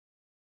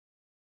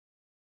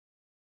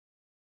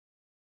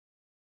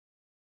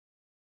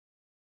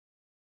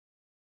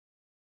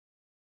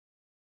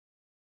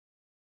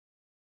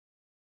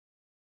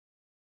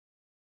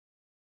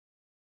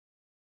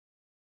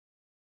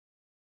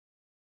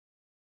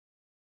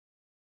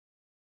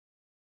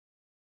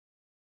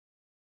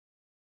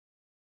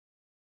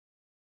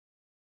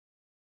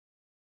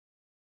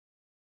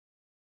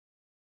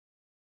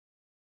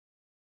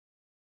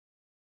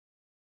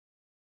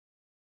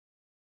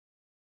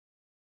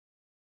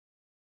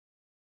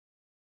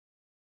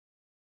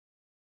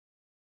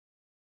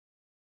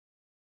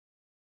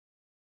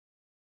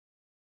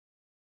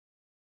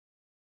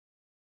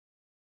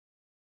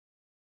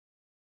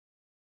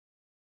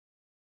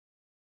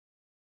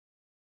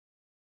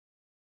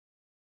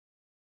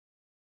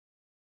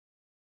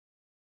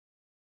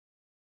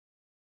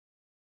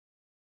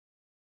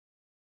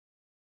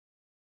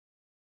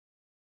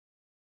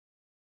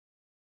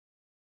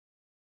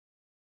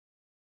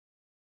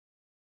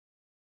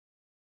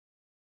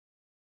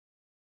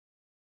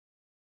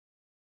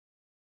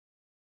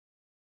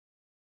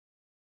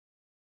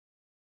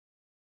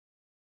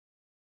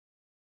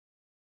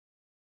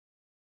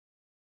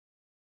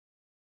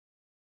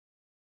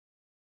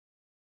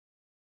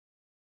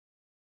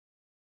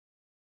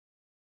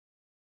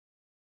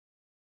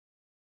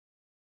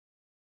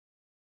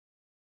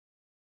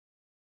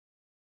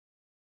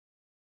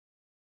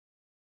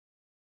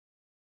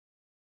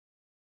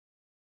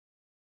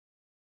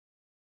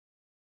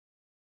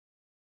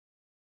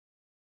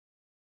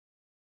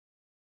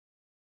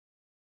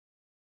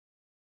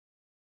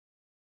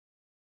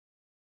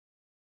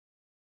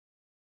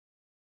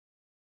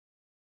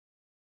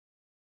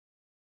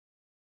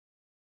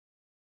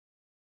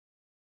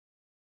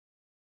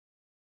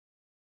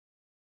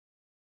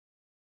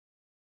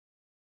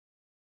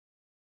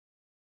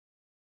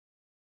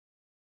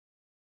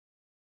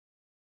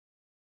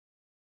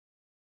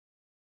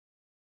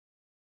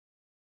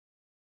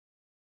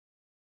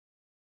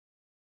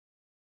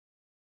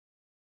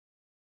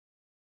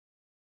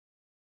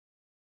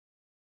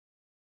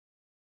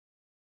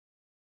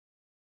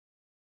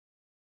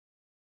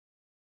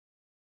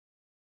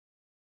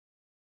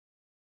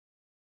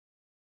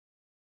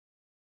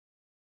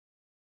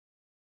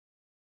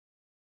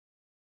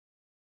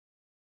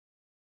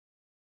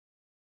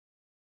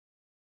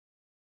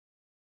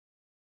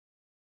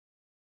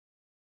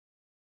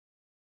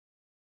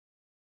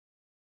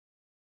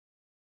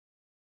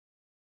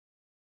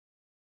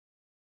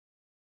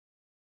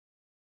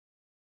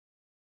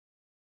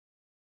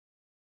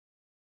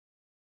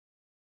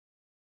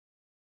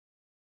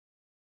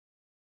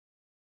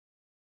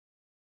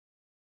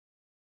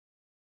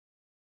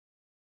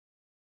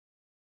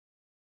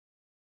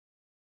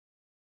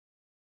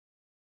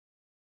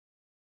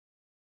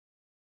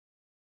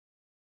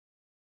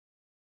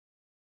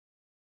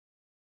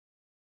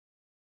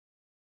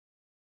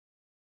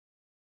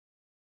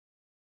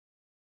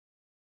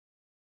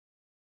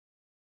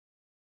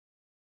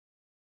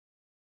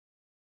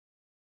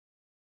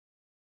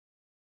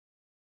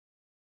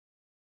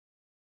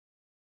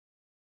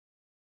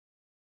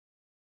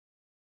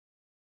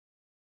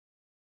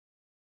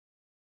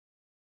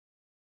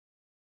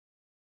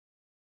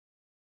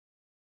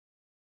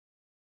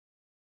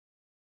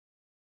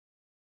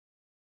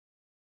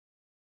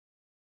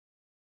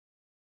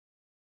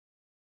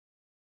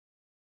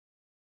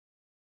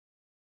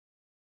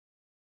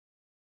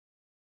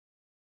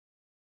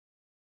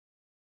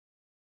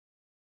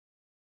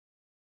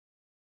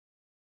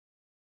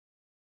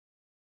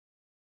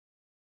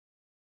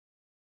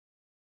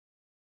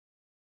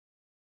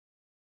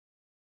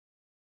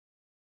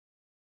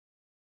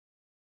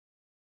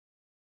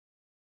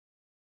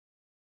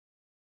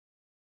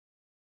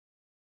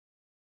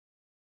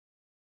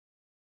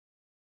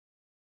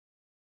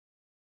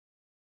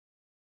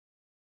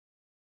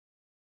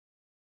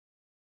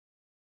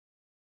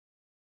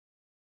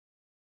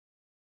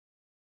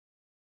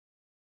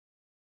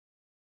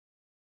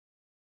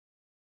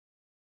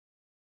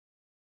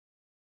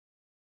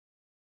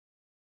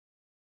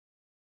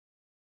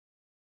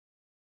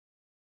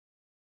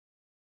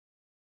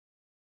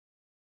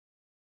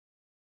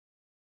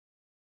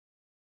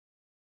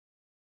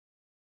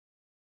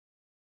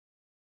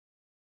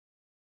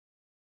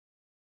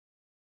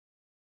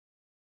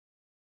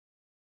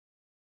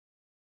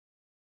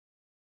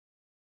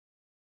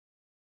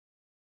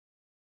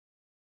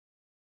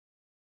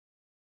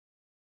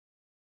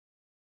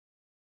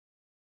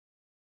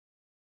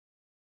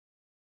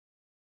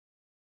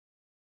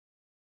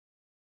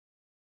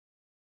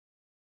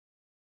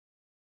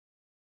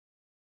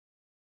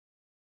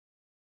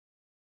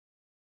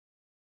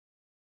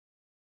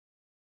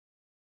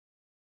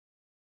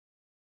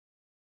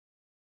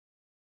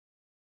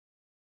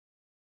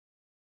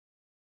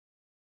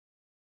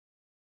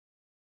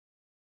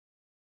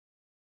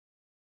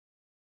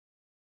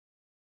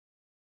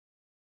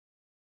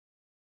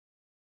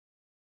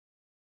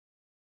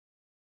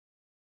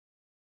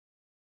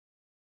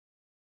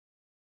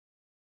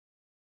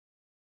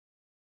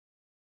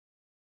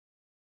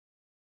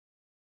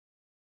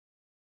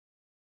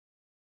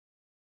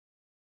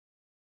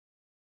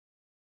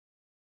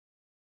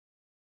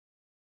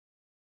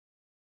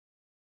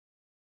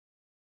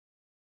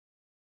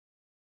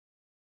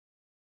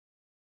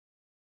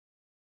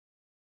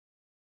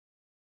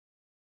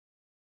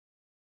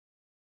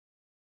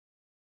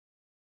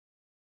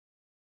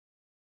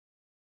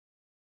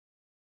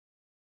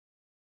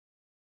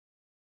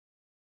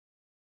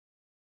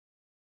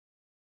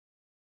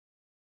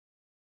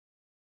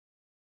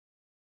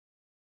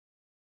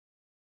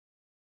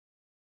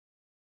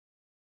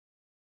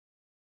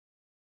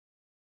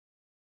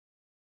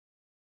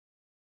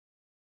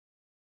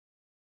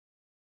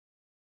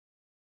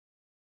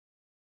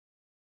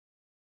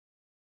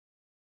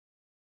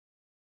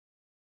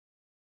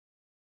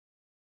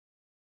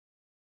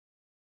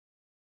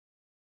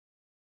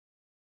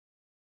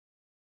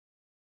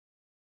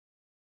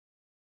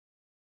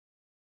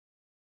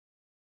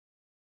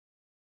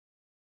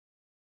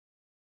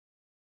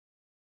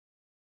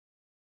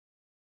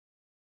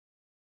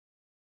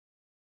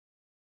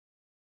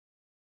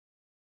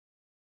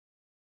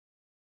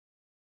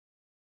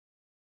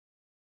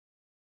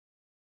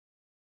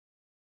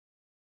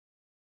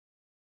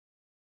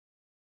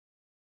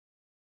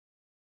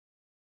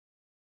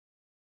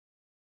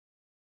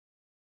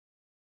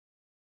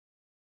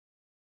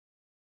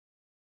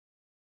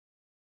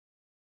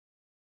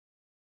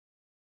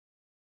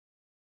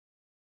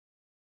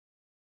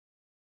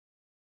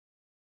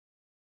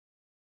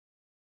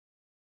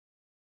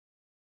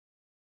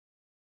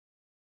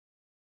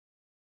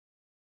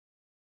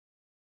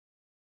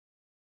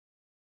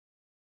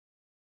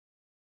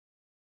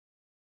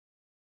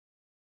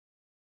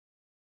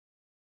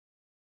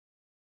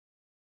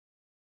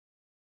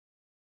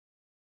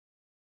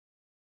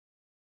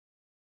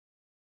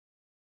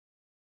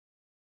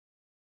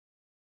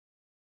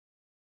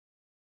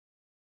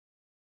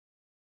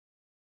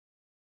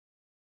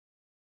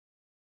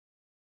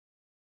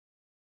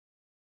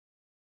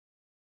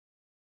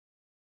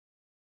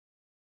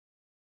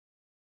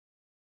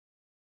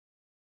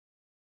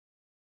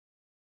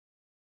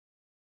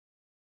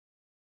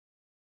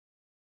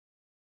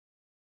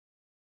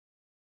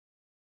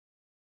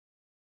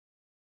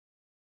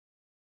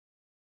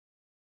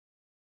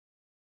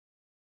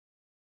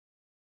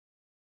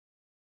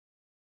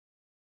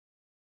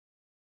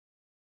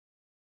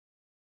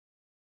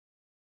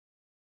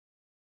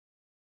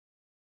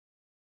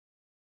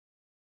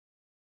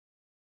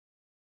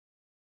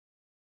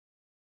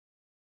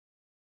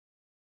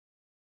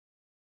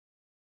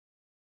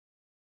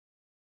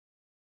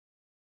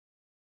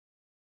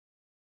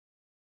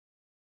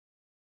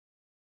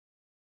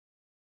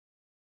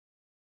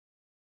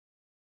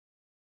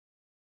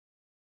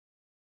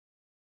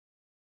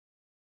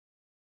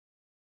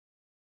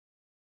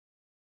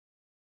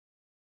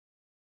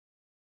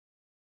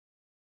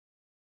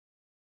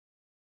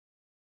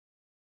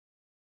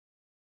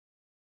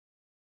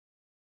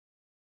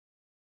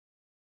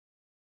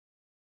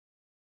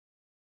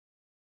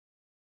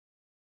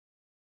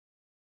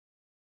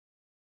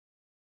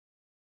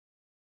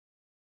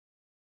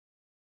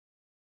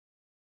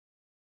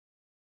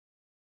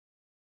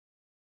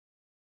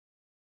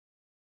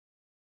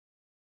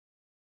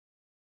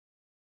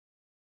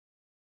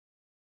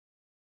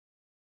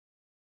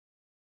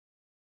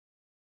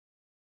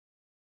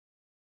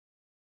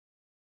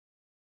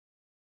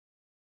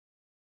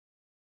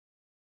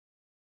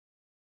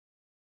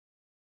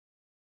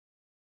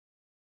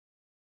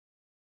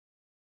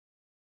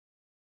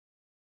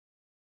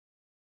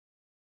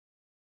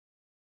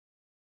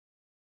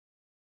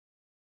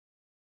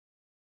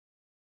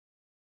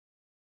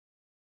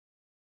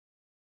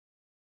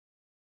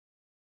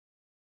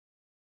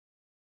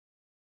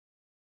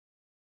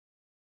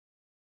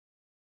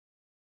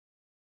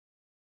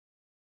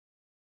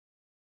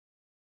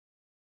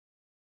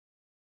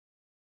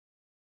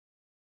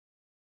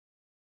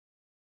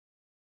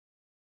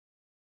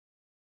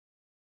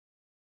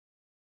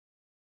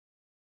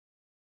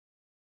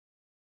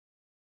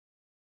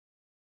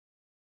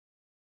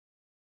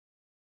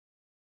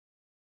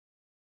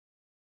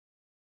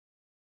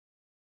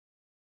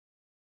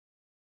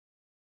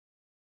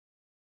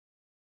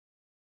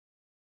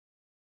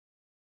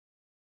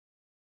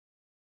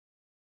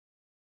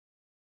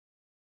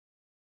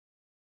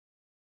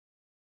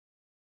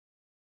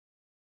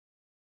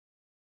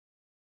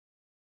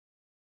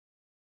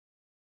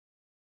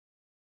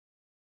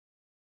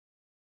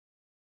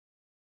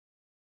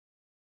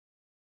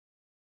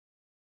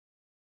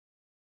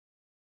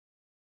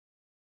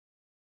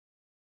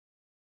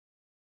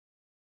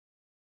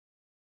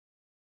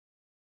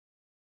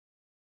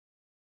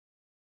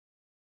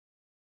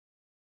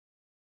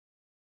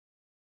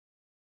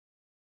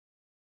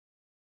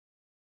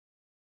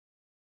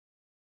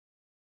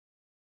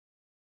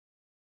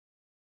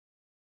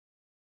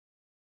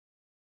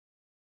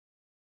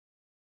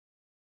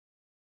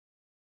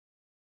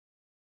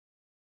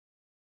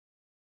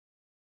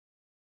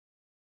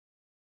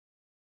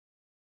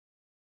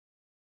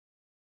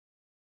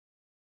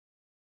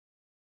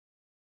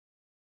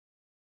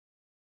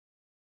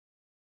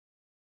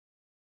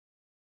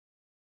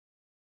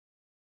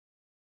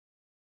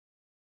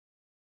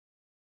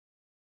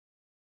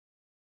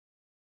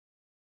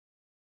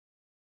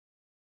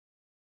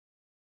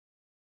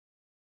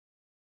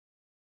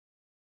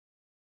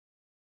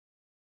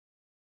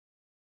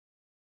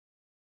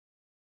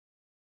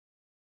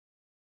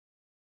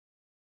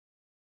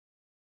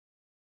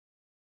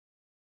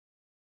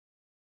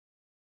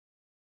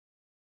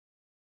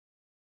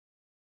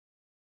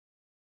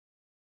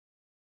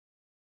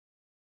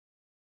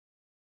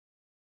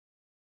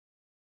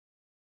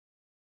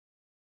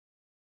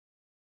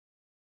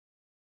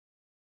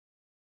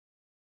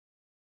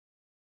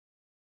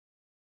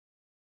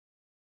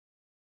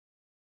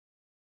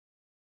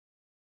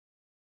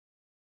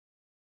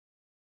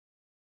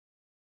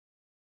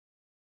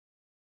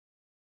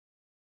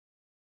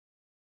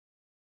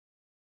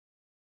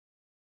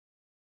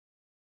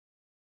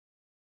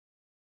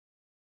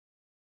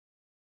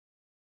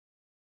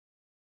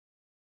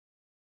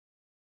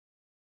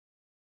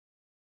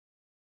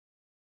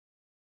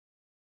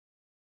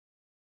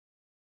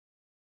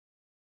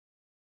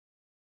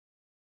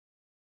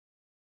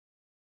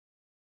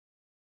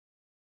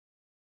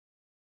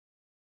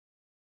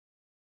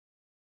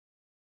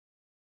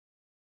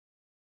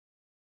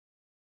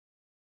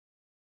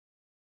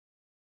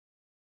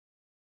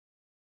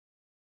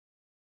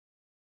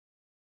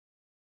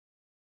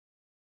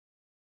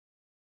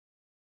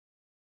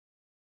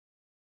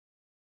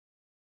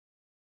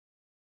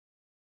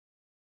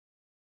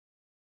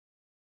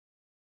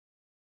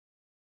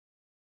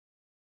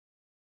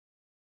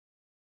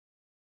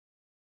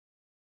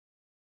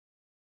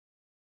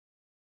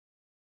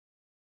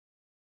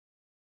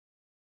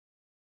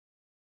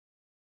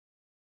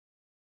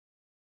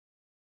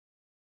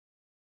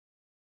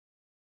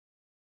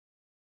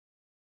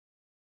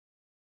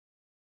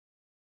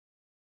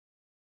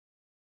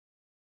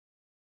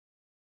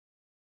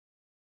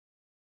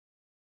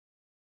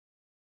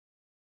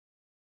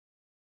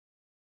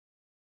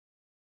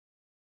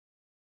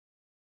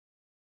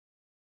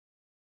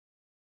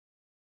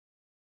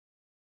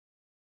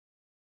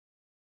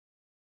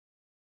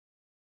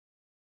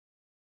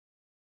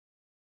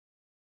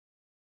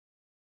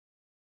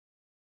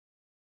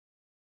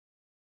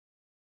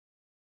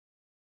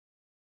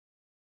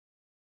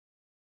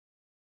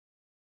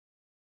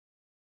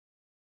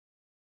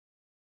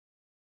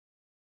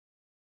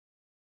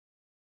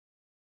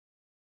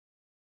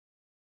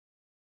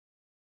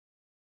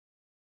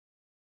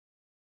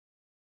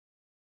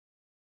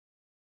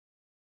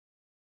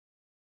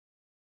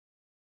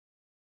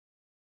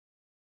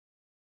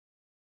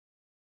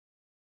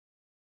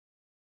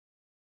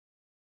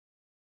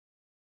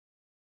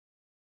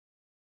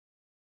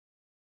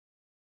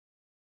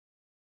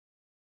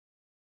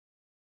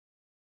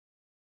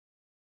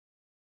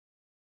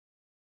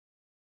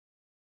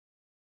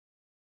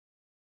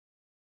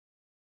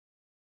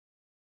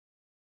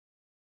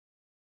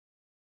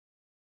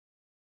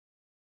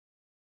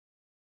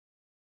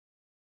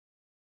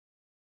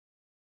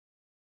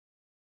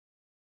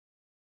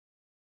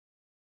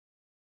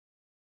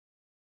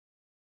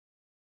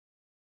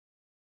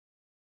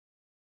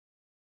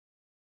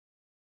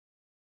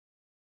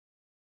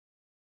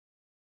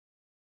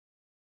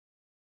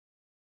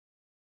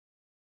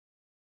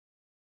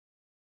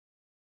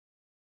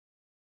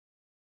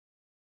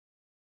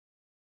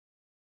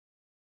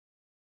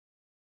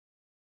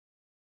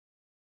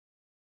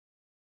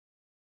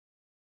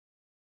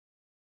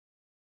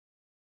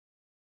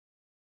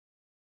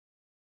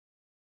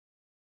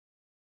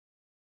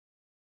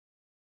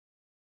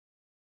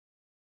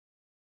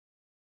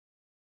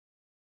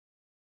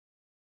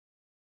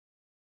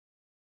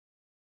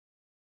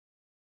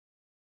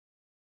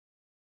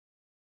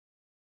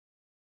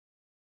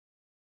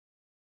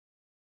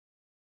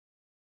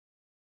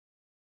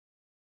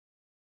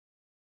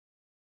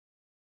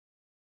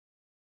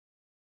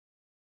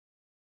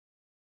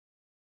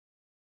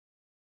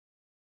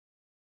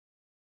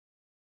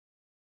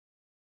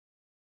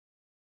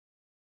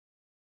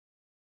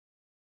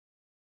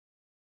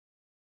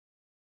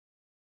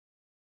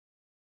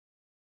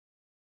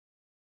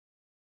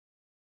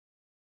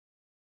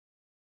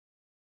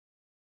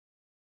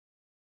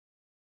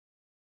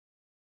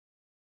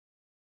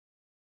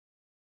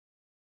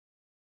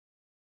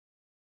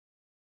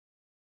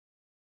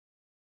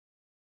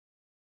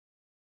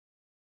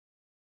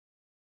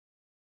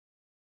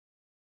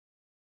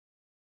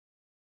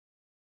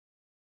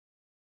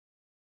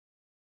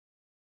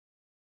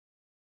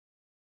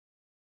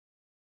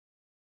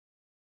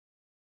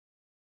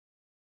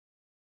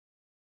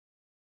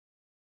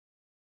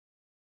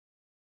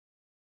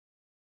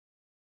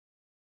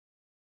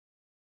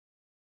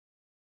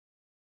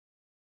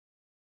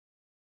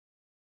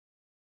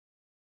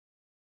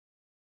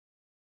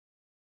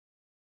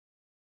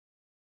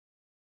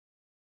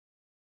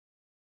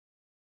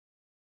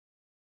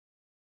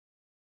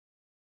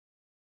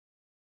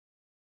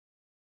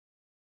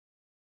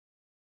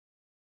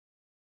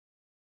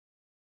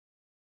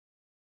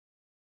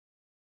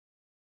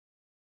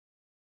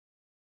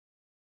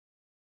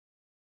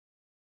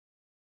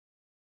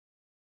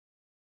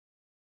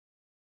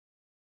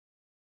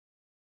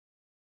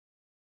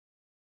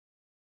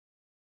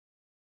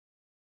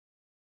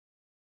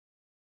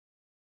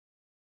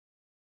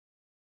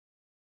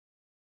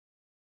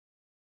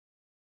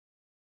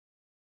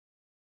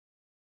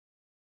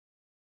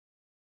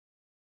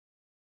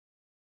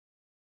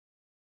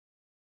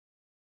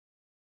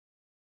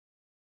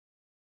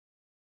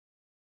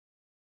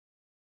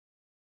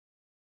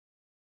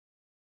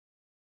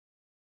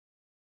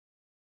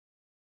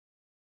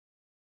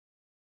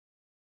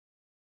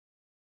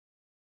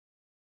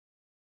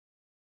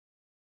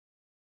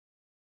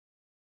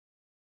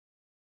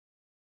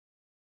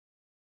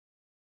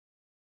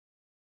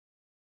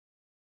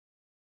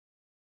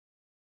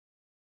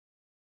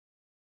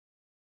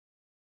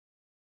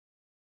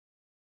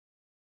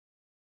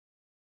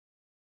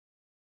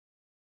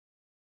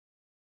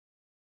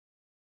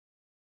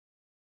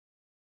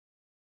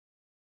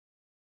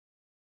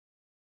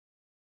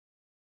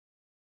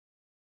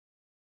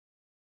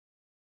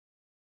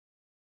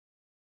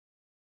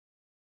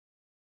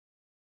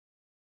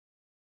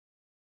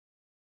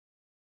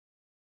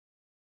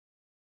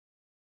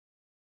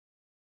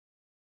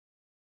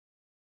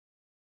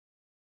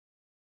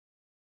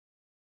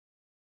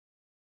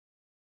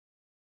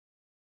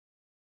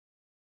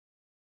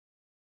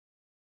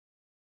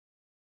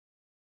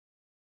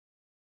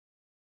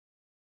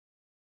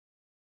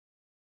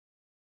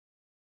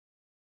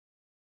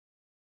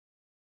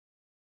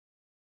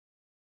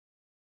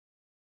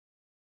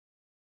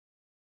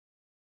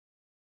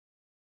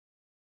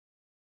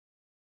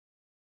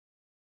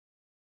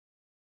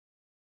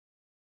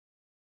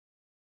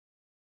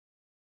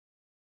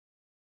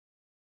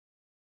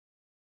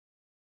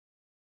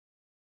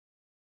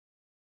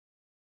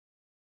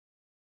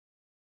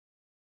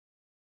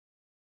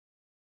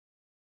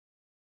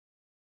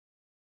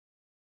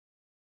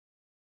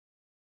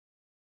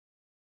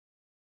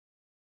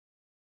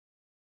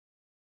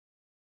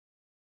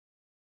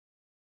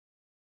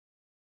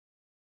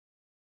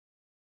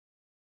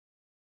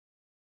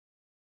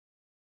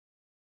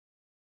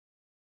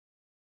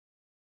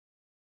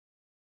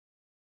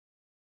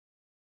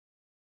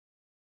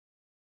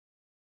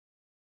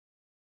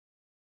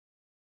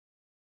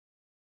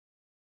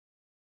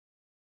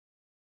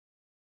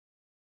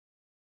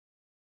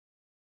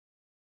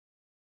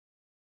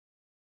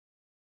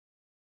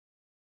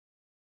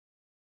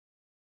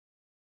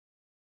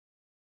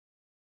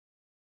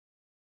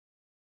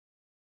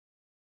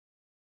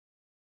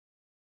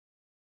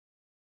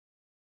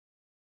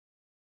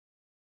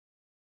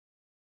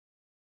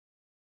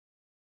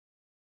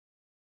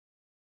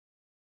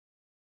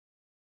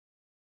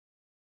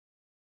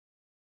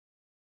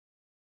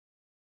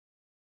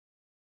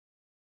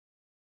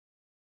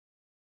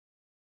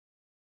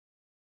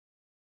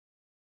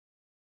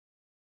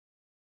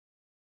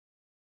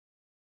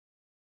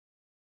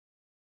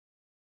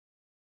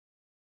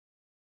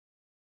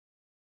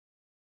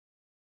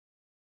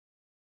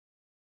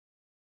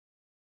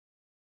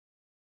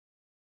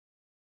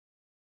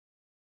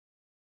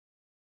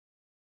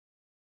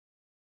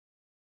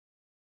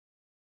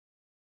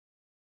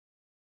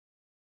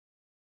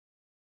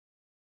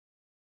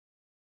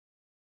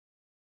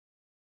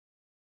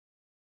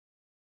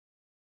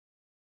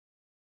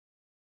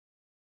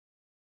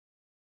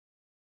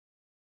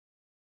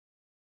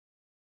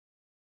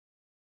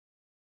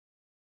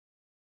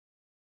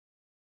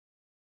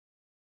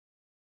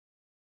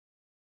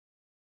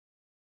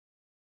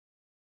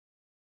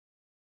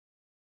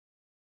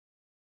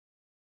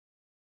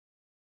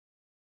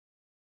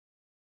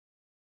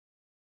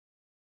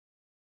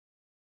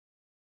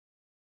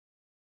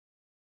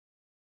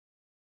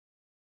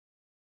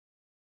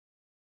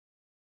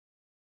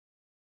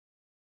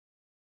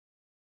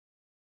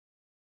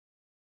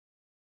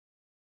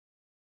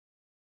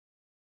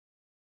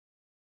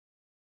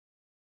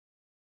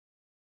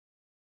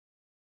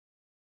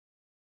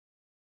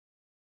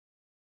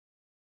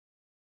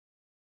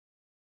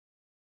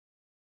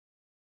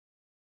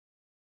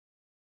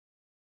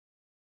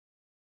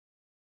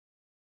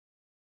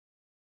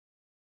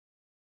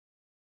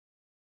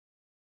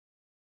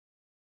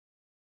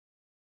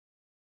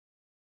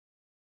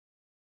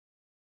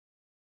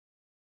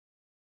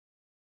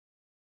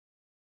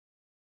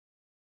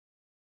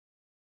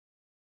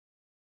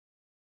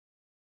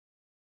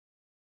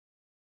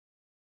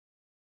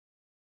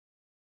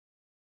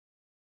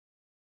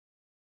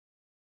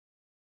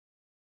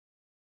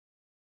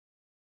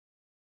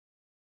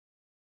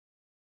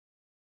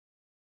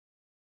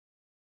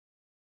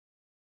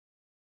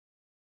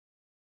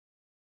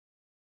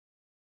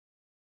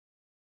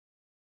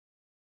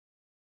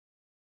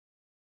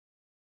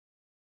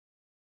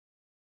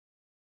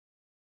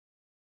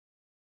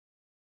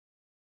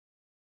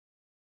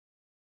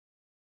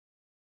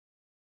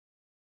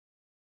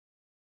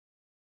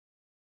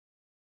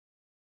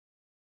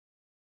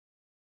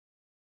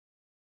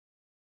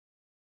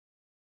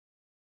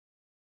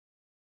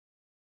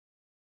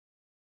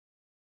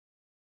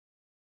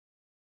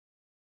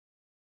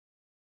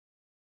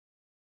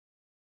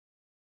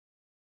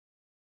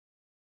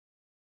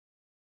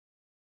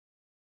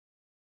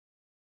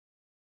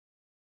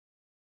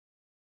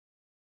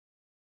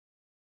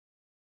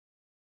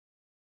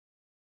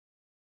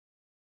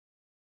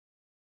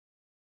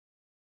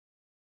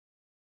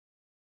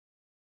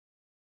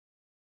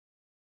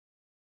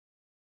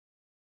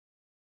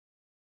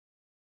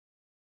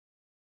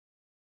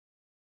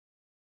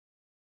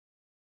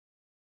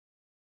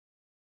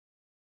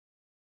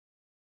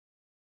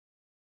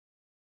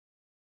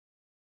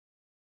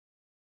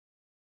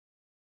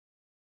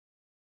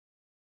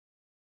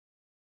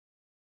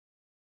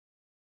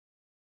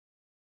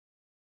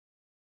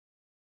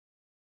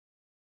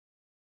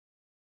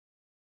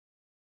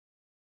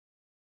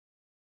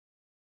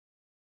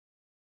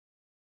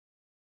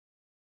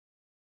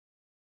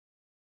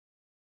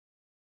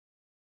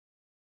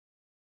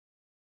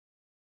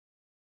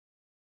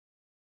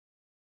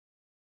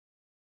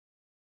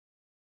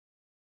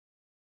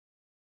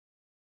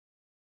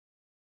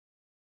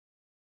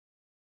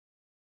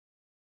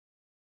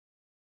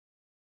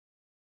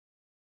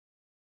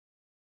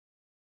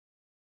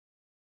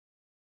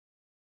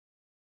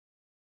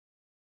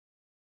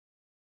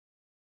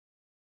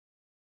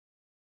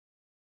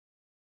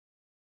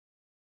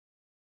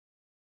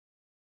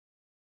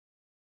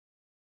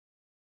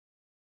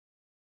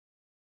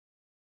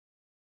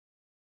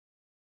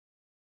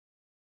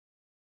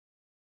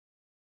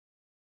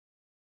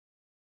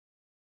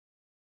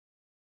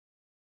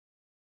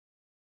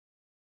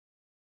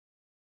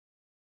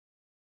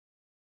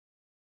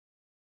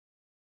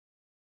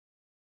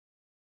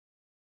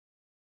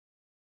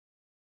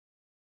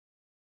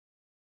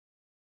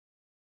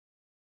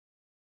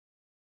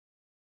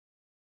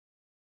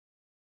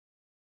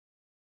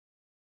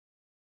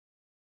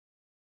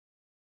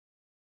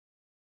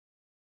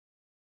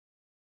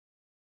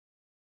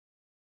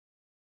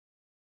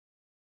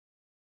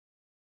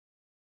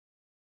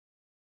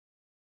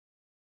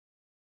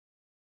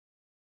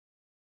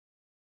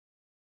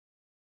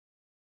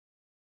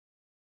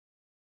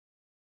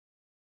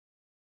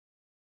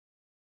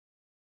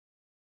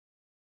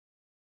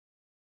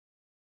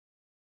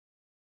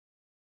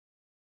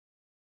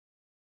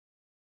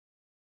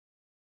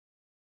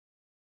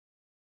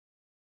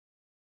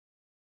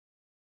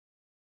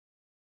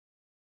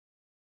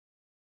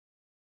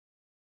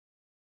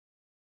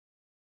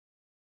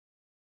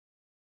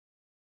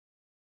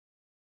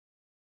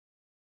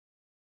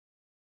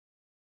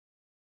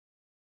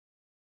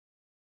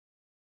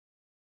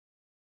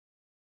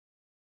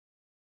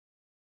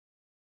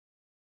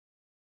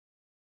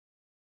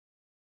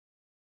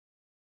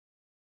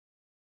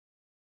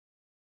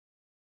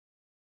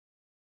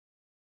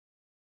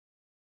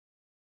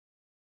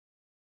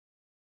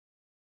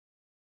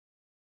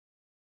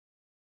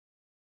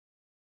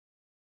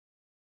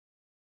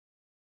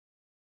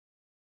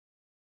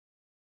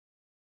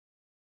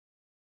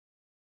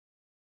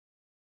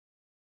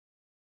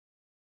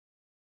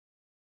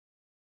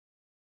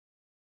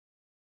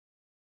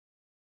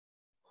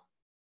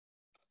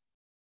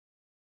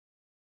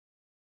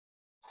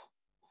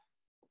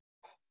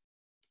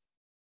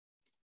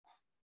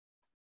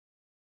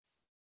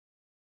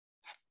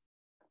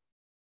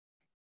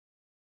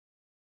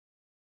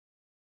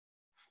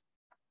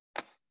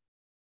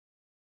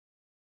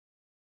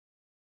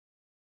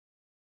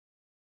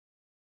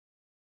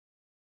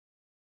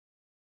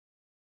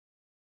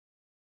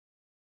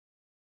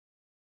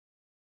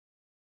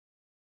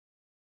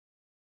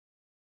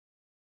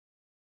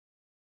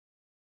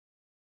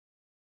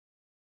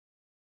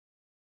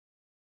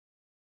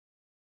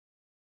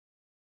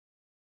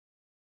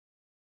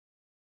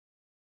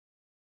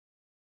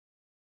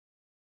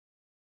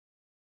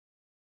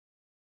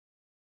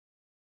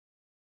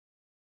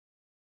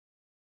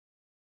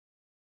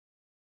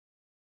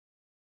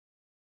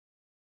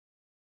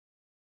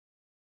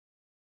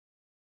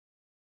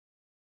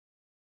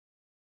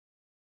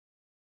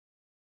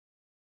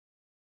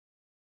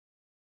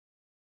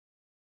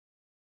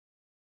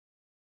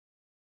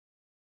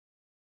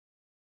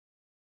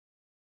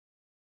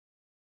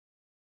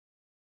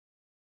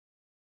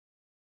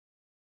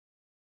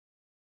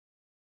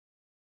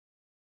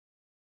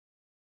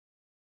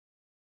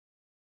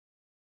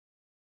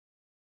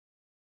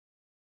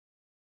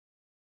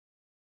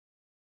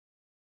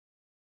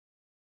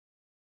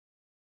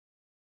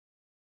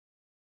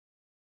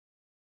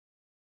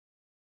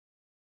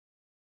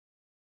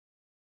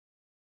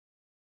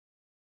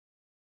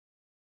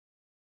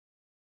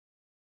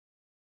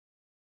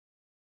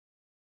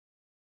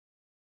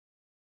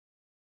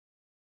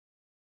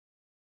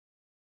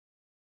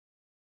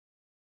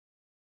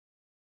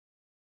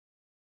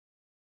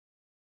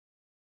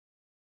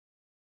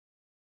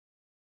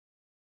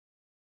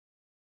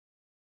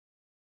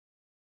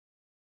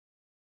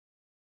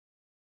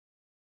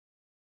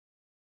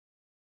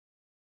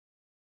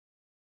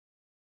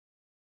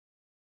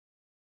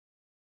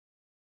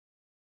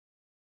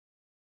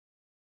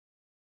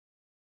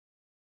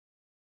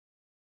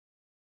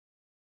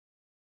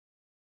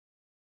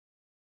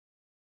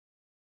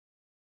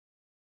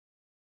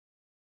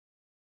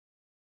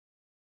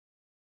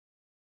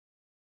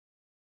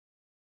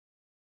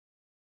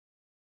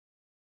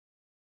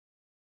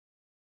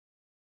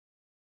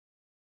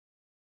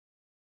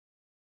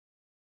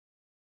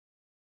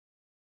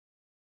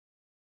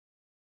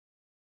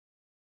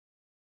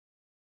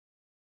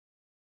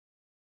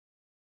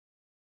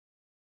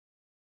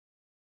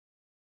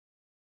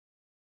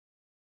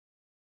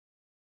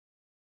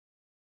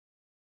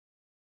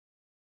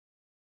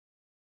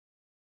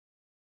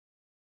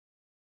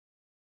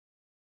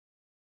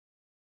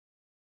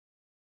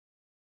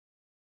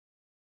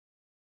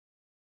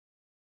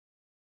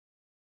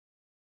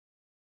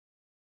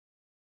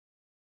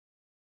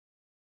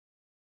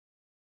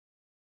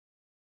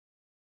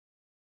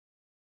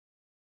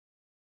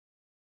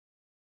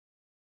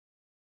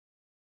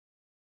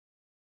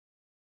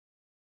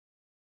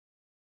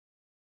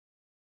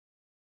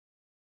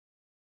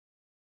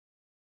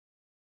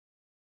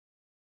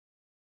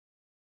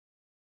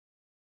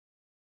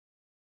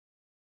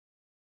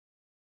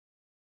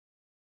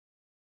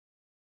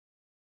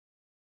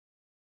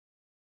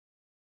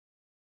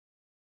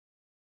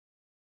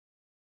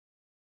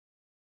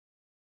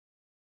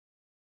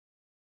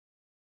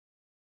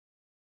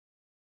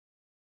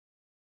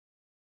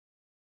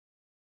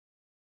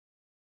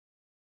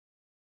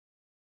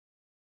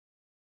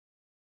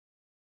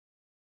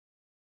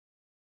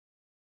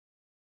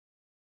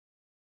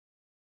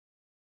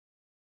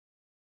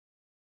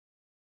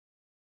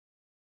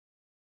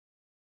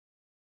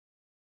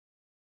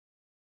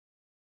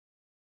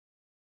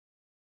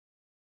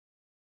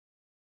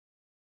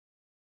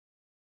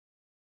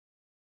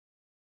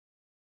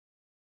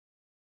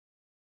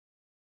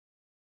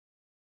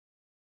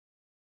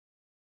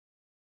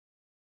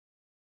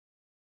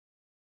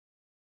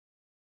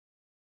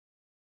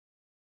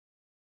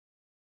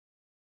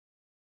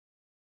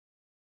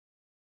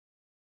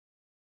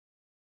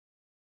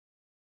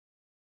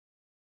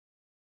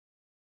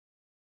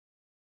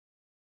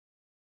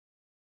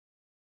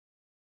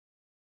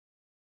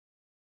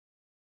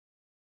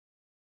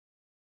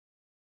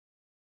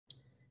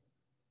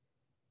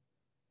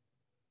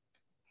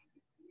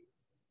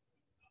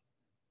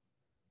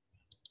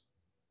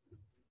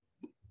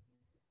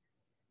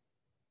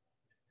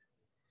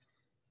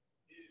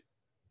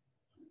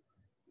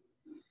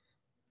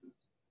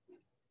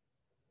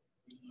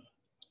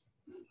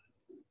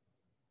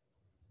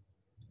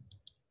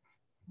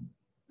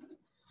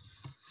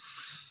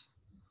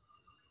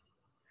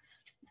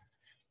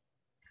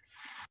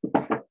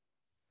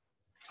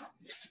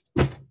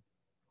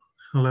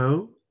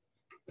Hello.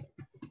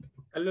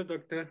 Hello,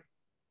 doctor.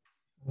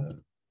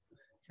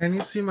 Can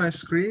you see my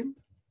screen?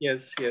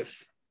 Yes,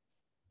 yes,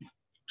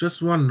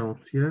 Just one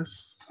note,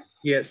 yes?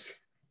 yes.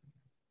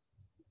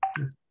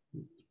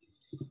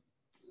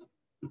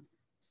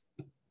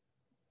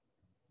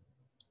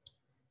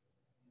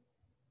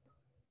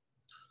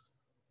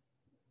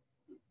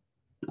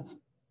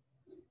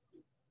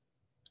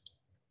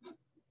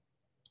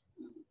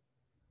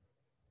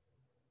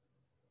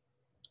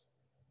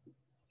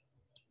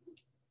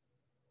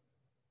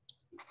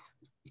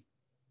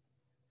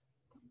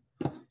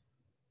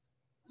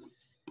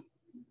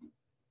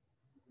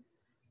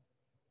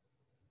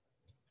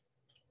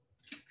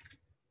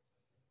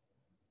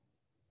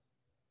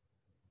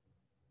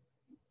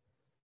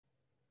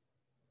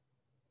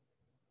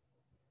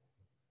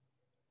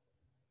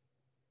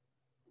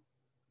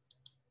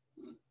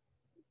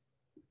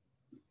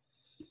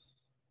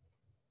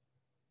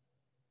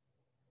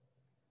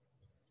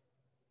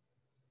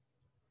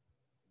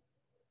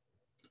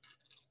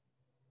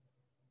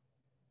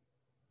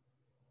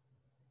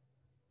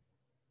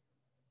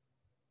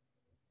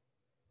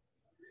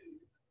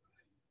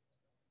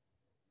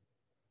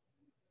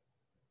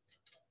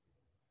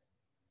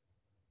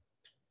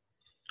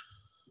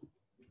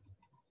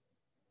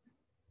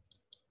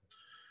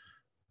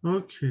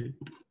 Okay.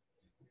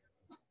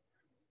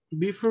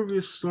 Before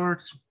we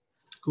start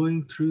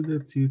going through the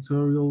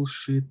tutorial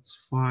sheet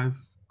 5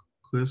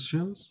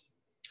 questions,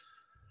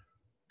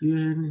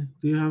 do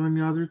you have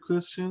any other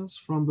questions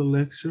from the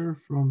lecture,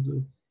 from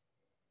the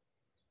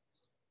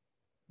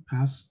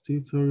past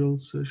tutorial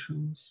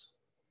sessions,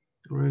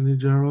 or any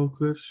general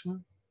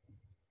question?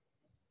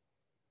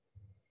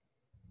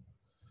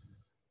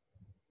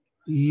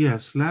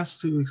 Yes, last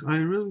 2 weeks. I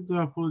really do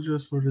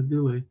apologize for the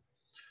delay.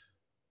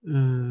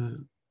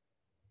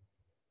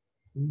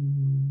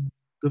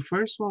 The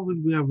first one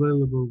will be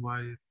available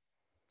by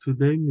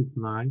today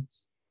midnight.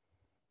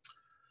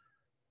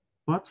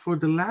 But for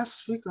the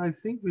last week, I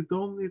think we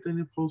don't need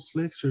any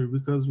post-lecture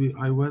because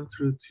I went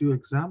through 2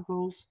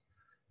 examples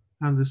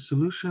and the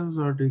solutions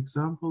or the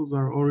examples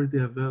are already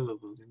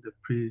available in the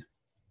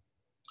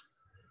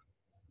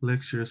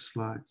pre-lecture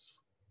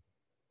slides.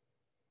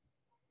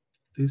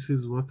 This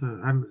is what,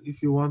 and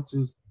if you want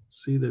to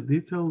see the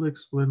detailed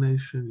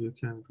explanation, you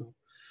can go.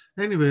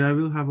 Anyway, I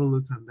will have a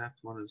look at that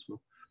one as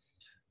well.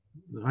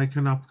 I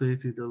can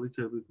update it a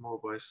little bit more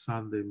by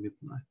Sunday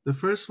midnight. The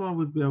first one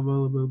would be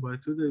available by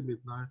today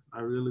midnight.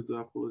 I really do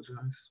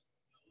apologize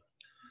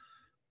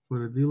for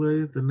the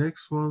delay. The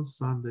next one,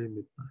 Sunday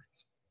midnight.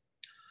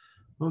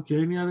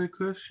 Okay, any other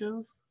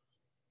questions?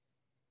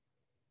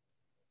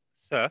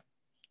 Sir,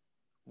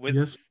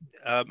 Yes.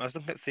 I was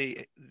looking at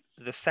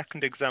the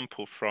second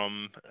example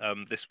from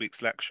this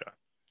week's lecture.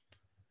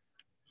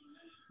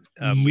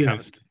 Yes.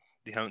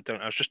 We haven't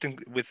done. I was just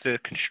with the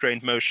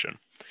constrained motion,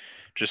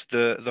 just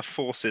the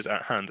forces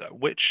at hand.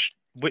 Which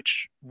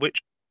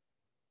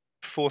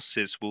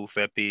forces will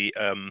there be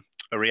a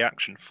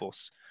reaction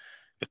force?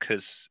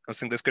 Because I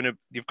think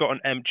you've got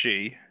an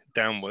mg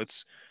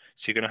downwards,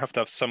 so you're going to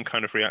have some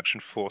kind of reaction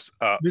force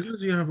up.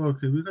 Because you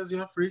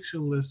have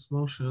frictionless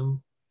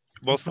motion.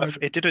 Well,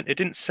 it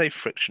didn't say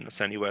frictionless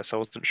anywhere, so I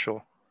wasn't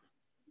sure.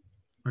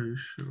 Are you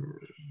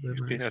sure?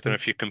 I don't know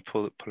if you can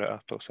pull it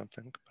up or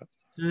something. But...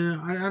 Yeah,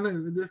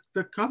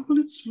 the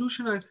complete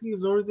solution I think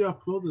is already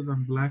uploaded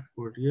on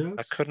Blackboard. Yes.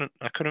 I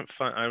couldn't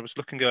find. I was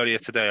looking earlier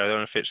today. I don't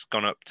know if it's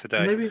gone up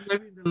today. Maybe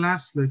the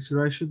last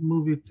lecture I should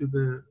move it to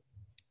the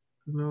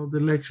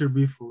lecture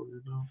before.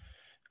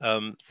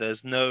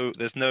 There's no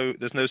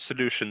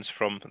solutions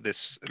from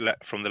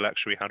the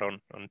lecture we had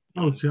on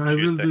Okay, Tuesday. I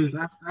will do it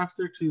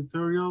after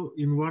tutorial.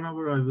 In 1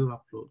 hour I will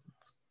upload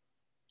it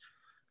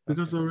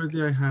because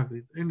already I have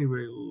it.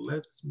 Anyway,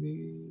 let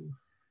me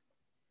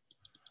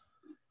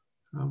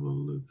have a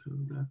look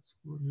at that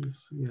one.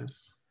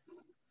 Yes.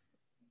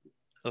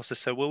 Also,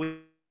 so will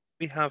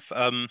we have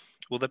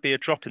will there be a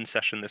drop-in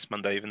session this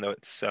Monday, even though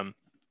it's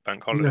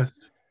bank holiday?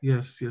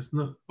 Yes.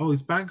 No. Oh,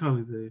 it's bank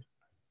holiday.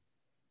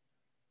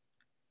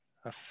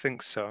 I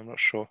think so. I'm not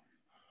sure.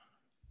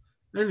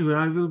 Anyway,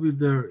 I will be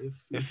there.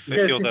 If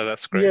you're there,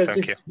 that's great. Yes,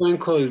 Thank you. It's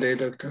bank holiday,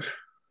 doctor.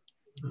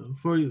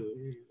 For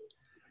you.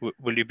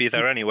 Will you be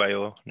there anyway,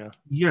 or no?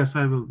 Yes,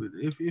 I will be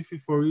there. If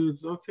for you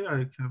it's okay,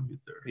 I can be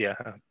there. Yeah,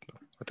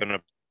 I don't know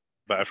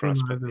about everyone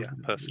else, but yeah,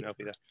 personally I'll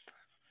be there.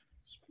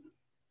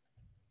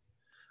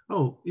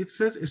 Oh, it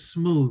says it's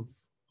smooth.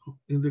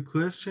 In the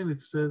question,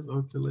 it says,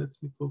 okay, let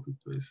me copy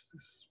paste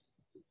this.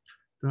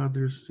 The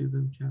other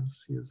student can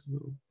see as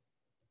well.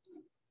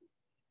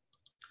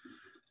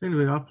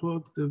 Anyway,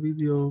 upload the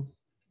video.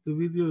 The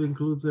video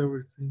includes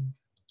everything.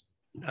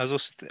 I was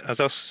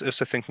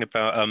also thinking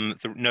about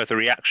the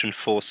reaction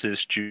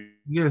forces due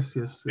yes,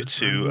 to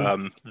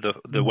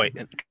the weight,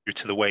 due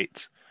to the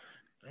weight,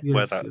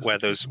 where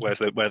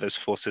those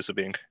forces are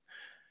being,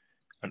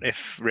 and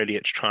if really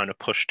it's trying to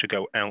push to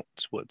go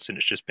outwards and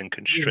it's just been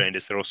constrained,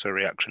 is there also a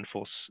reaction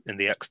force in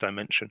the x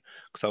dimension?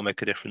 Because that'll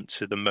make a difference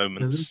to the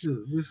moments. Yeah,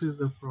 this is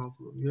the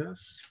problem.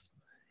 Yes.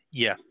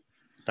 Yeah.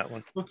 that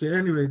one. Okay,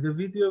 anyway, the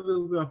video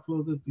will be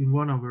uploaded in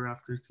 1 hour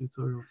after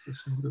tutorial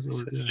session because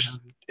already I have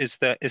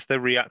it. Is there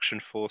reaction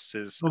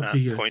forces Okay, at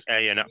yes. point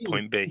A and at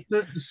point B?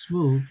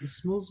 Smooth.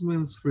 Smooth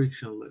means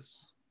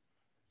frictionless.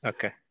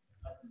 Okay.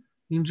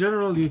 In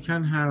general, you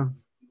can have,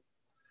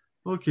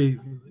 okay,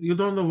 you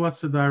don't know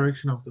what's the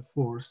direction of the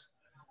force.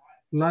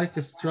 Like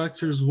a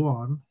structure's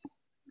one,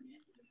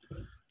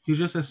 you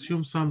just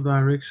assume some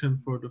direction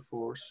for the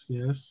force,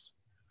 yes?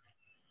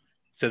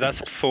 So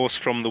that's a force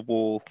from the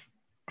wall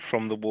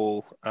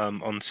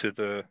onto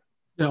the...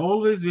 Yeah,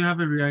 always we have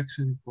a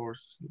reaction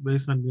force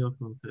based on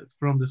Newton's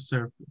from the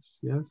surface,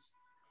 yes?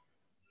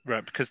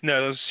 Right, because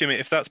no, I was assuming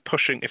if that's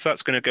going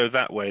to go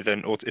that way,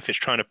 then, or if it's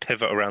trying to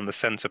pivot around the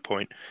center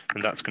point,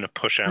 then that's going to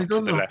push out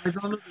to the left. I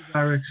don't know the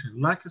direction.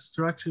 Like a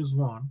structure's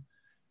one,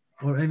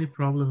 or any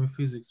problem in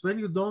physics. When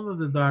you don't know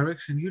the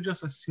direction, you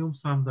just assume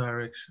some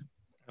direction.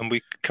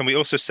 And can we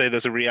also say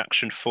there's a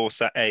reaction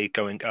force at A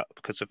going up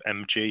because of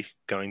mg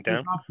going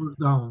down? Up or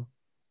down.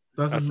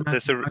 Doesn't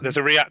matter. There's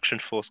a reaction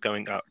force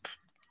going up.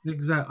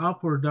 Exactly,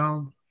 up or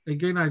down.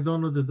 Again, I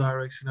don't know the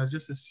direction. I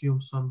just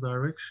assume some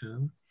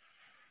direction.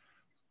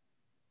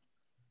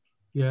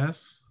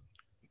 Yes.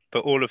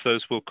 But all of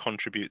those will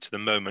contribute to the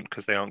moment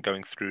because they aren't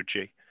going through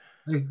G.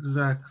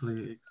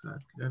 Exactly.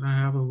 And I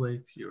have a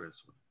weight here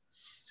as well.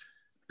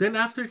 Then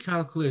after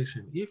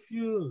calculation, if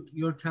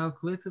your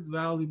calculated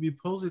value be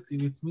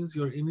positive, it means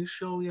your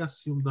initially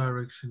assumed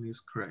direction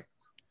is correct.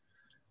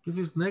 If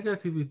it's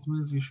negative, it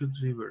means you should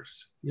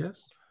reverse it,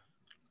 yes?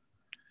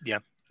 Yeah.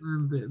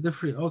 And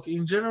okay,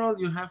 in general,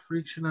 you have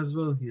friction as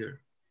well here.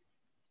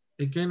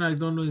 Again, I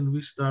don't know in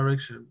which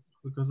direction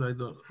because I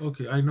don't,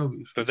 okay, I know.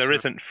 But there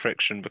isn't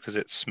friction because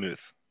it's smooth.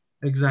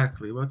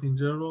 Exactly, but in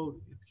general,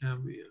 it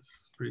can be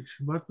as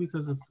friction, but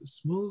because of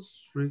smooth,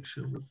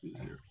 friction would be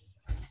zero.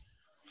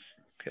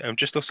 Okay,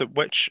 just also,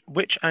 which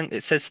angle,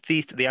 it says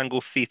theta, the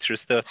angle theta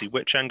is 30.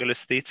 Which angle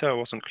is theta? I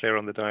wasn't clear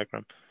on the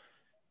diagram.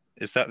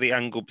 Is that the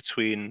angle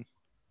between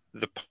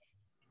the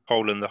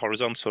pole and the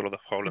horizontal, or the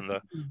pole and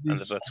the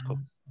vertical?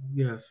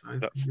 Yes.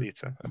 That's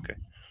theta, okay.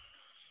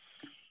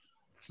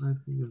 I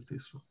think it's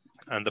this one.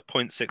 And the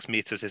 0.6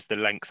 meters is the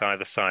length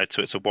either side,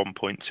 so it's a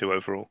 1.2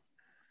 overall.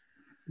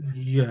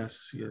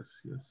 Yes.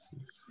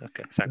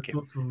 Okay, thank you.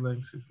 The total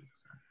length is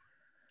exact.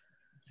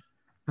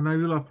 And I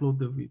will upload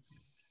the video.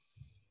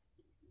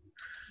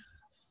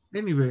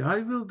 Anyway,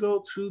 I will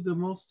go through the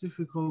most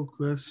difficult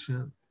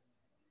question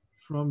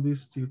from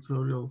this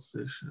tutorial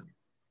session.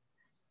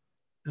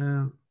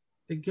 And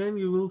again,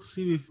 you will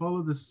see we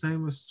follow the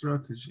same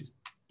strategy.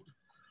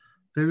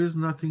 There is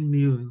nothing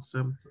new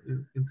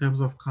in terms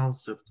of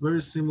concept,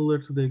 very similar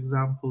to the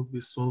example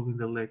we solved in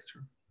the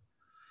lecture.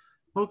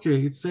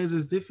 Okay, it says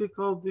it's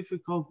difficult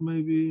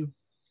maybe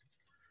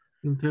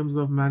in terms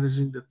of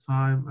managing the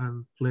time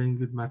and playing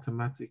with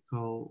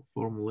mathematical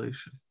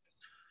formulation.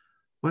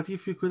 But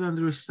if you could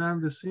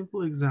understand the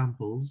simple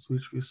examples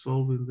which we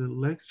solve in the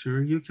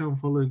lecture, you can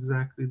follow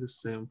exactly the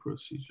same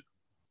procedure.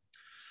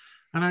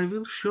 And I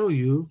will show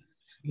you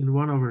in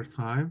 1 hour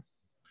time.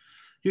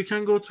 You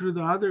can go through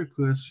the other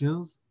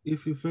questions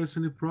if you face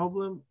any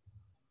problem,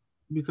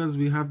 because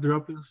we have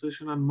drop-in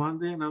session on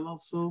Monday, and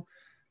also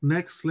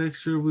next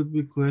lecture would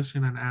be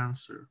question and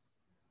answer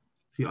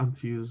on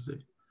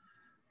Tuesday.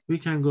 We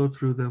can go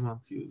through them on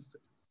Tuesday,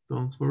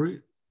 don't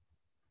worry.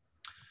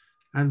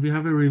 And we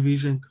have a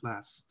revision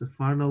class. The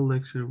final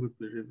lecture would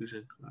be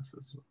revision class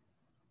as well.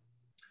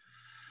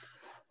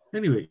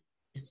 Anyway,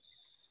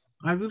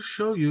 I will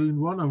show you in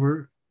 1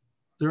 hour,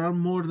 there are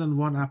more than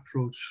one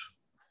approach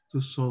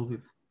to solve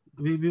it.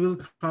 We will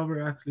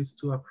cover at least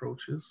 2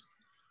 approaches.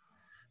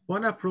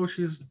 One approach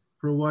is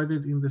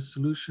provided in the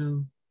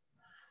solution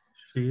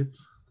sheet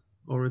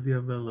already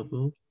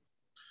available.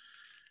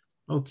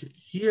 Okay,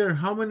 here,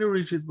 how many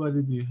rigid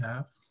body do you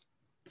have?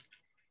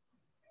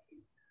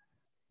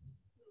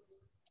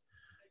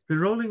 The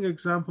rolling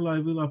example, I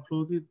will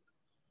upload it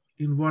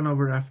in 1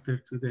 hour after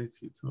today's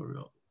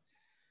tutorial.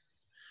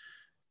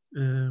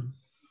 The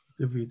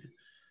video.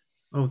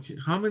 Okay,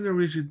 how many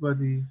rigid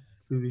body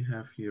do we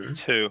have here?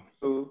 2.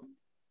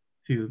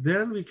 2.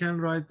 Then we can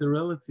write the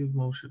relative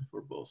motion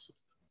for both of them.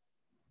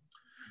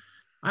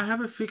 I have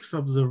a fixed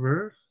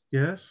observer,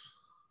 yes.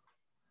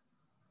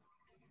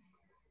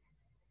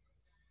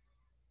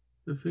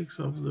 The fixed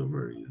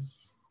observer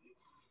is,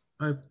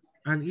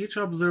 and each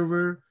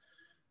observer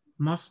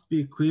must be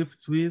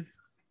equipped with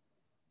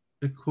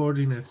a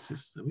coordinate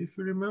system. If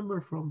you remember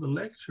from the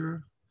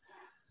lecture,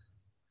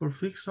 for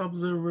fixed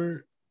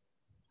observer,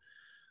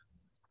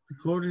 the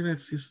coordinate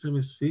system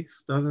is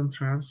fixed, doesn't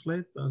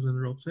translate, doesn't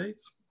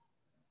rotate,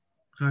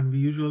 and we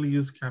usually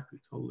use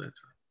capital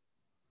letter.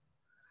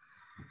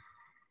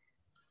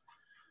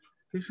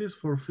 This is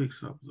for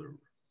fixed observer.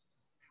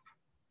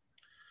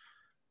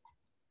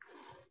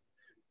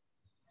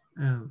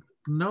 And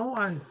now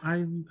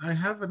I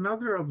have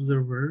another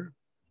observer,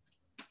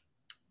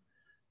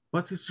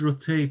 but it's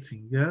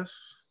rotating,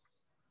 yes?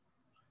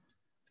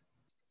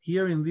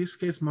 Here in this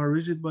case, my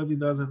rigid body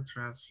doesn't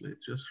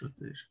translate, just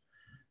rotation.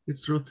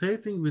 It's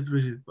rotating with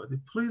rigid body.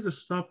 Please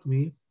stop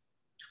me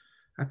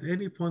at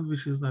any point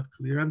which is not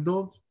clear, and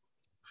don't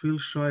feel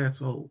shy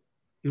at all,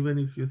 even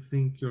if you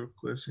think your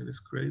question is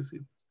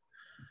crazy.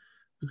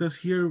 Because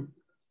here,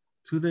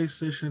 today's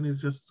session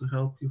is just to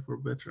help you for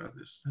better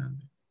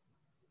understanding.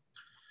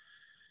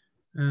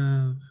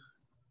 And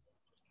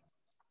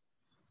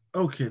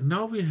okay,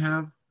 now we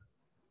have,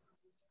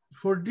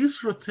 for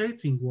this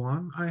rotating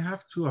one, I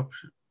have two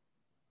options.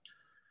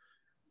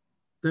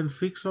 Then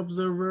fixed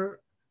observer,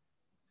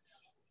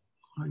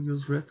 I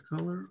use red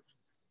color.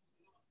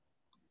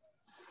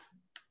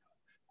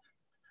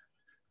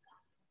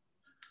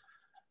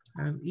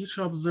 And each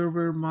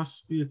observer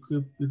must be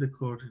equipped with a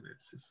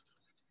coordinate system.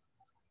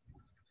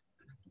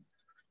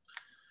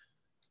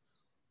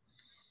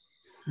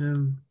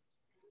 And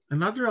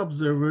another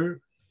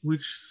observer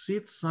which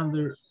sits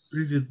under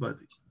rigid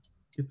body.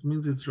 It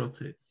means it's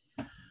rotating.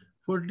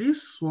 For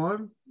this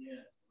one,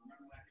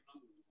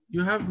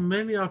 you have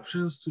many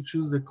options to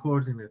choose the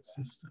coordinate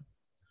system.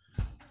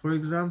 For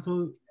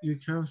example, you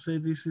can say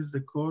this is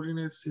the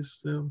coordinate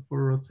system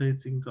for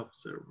rotating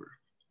observer.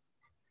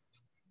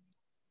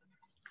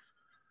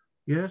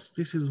 Yes,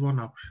 this is one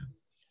option.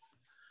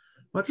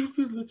 But if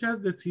you look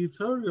at the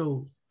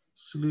tutorial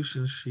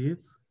solution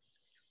sheet,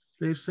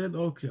 they said,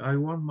 okay, I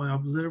want my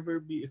observer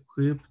be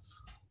equipped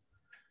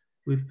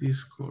with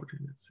this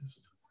coordinate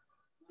system.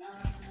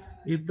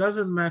 It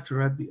doesn't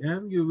matter. At the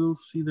end, you will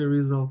see the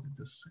result is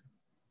the same.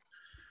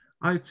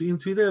 In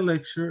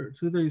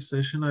today's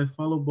session, I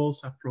follow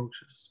both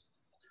approaches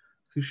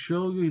to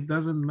show you it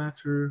doesn't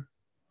matter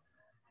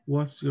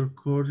what's your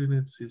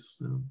coordinate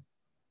system,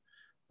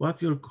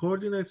 but your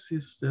coordinate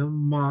system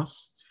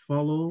must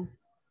follow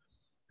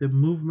the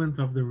movement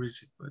of the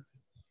rigid body.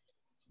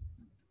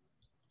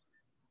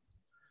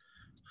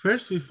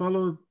 First, we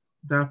follow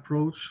the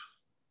approach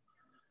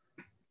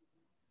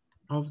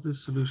of the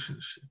solution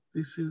sheet.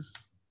 This is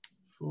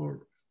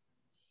for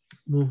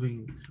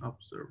moving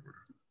observer.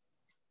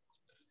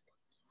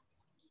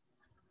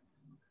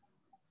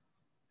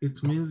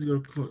 It means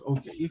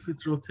okay, if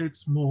it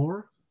rotates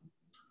more,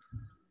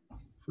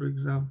 for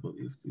example,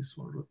 if this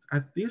one rotates,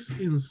 at this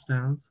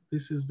instant,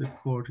 this is the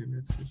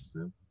coordinate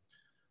system.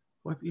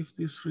 What if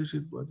this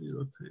rigid body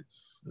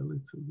rotates a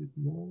little bit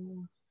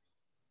more?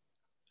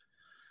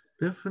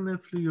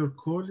 Definitely your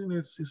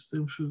coordinate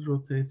system should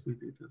rotate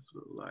with it as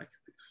well, like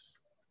this.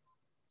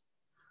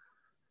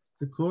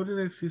 The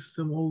coordinate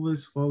system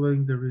always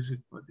following the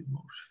rigid body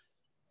motion.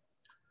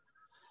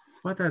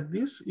 But at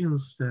this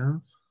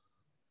instant,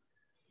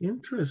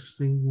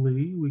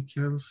 interestingly, we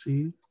can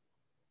see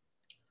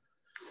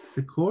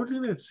the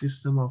coordinate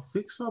system of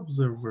fixed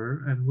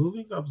observer and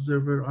moving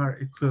observer are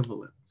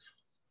equivalent.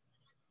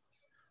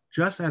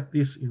 Just at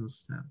this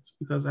instant,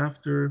 because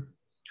after,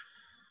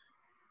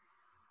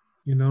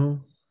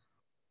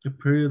 a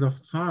period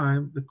of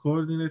time, the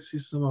coordinate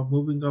system of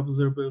moving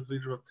observer will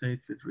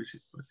rotate with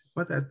rigid body.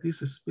 But at this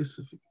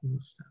specific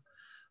instant,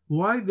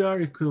 why they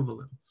are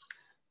equivalent?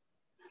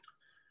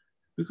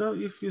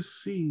 Because if you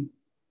see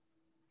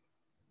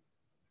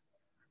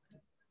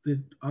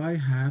the I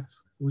hat,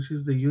 which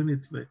is the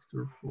unit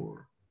vector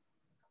for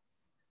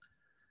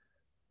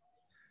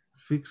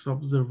fixed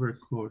observer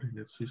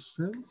coordinate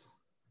system,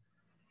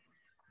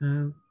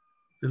 and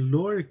the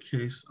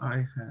lowercase I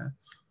hat,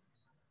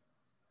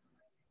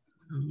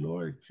 and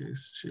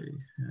lowercase j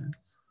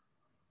hat,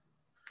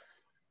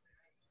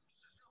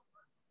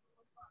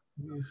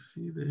 you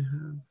see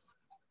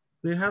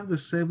they have the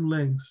same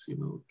lengths,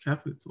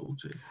 capital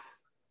J.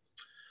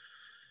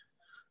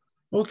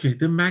 Okay,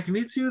 the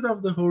magnitude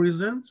of the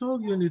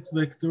horizontal unit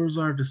vectors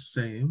are the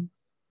same,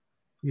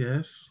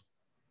 yes,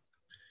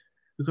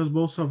 because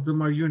both of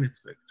them are unit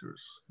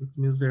vectors. It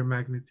means their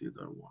magnitude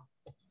are 1.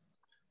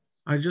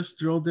 I just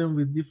draw them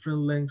with different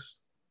lengths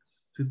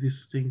to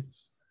distinct,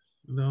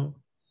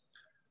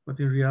 but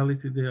in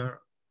reality, they are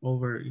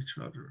over each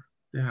other.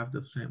 They have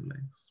the same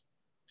lengths.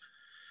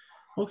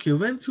 Okay,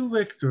 when two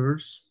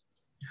vectors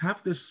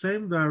have the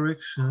same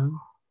direction,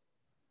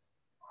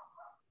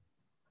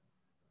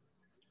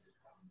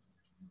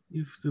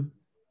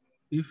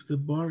 if the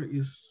bar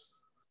is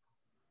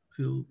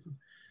tilted,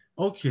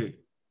 okay,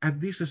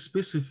 at this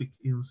specific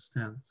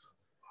instant,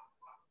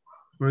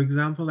 for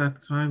example,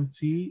 at time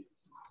t,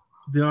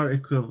 they are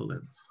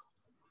equivalent.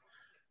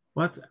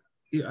 But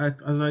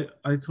as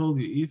I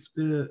told you, if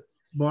the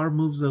bar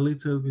moves a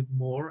little bit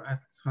more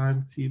at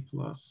time t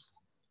plus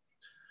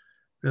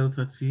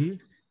delta t,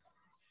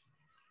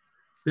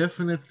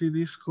 definitely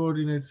this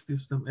coordinate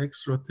system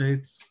x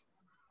rotates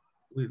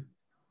with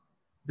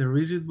the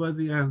rigid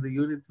body, and the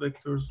unit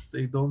vectors,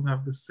 they don't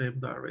have the same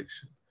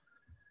direction.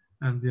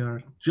 And they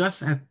are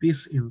just at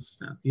this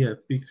instant. Yeah,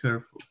 be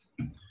careful.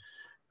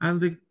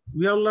 And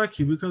we are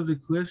lucky because the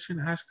question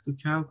asked to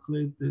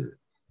calculate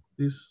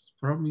these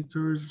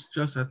parameters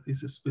just at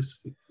this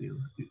specific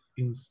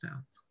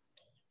instant.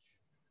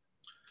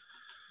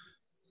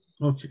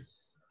 Okay.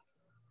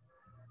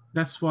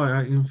 That's why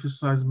I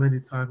emphasize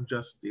many times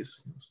just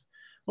this.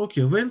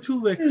 Okay, when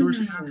two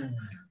vectors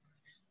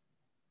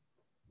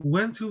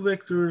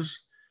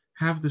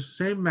have the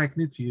same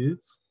magnitude,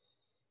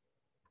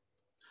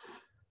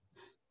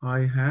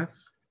 I hat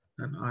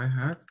and I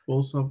hat,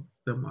 both of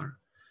them are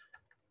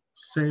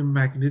same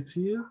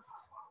magnitude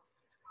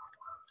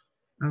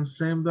and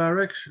same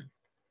direction.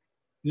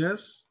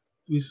 Yes,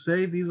 we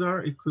say these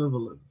are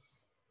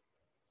equivalents.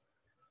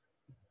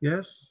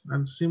 Yes,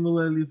 and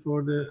similarly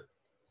for the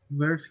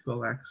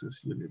vertical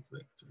axis unit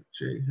vector,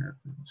 j hat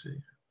and j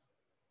hat.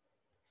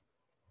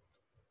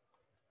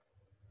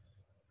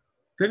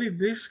 Then in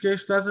this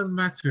case, doesn't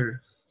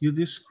matter. You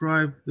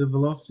describe the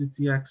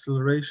velocity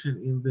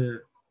acceleration in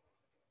the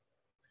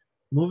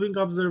moving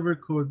observer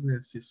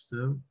coordinate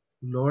system,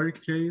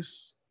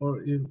 lowercase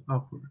or in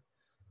upper.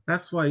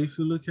 That's why if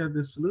you look at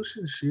the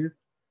solution sheet,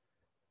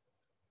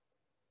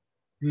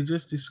 you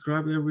just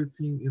describe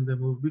everything in the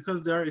move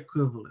because they are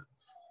equivalent.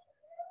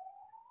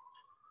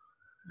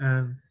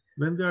 And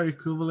when they are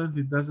equivalent,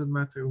 it doesn't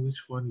matter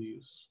which one you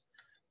use.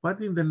 But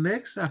in the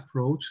next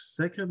approach,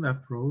 second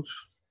approach,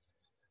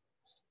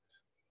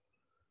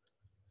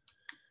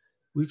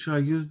 which I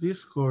use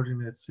this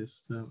coordinate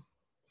system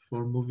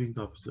for moving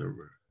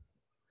observer.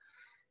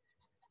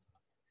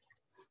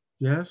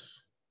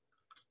 Yes,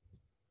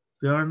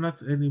 they are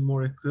not any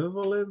more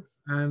equivalent.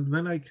 And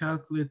when I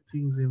calculate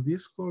things in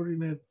this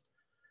coordinate,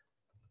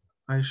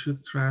 I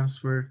should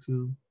transfer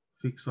to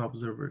fixed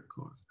observer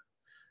coordinate.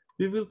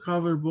 We will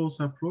cover both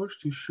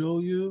approach to show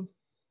you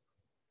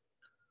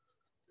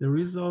the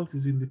result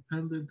is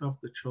independent of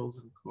the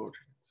chosen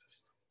coordinate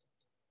system.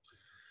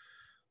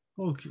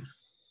 Okay,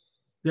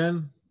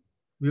 then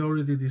we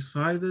already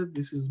decided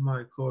this is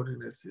my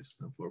coordinate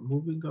system for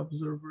moving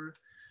observer.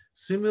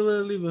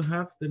 Similarly, we'll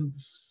have the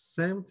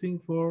same thing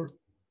for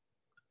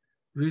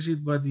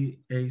rigid body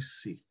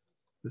AC,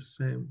 the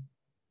same.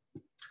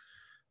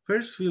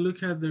 First, we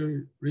look at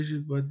the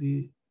rigid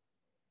body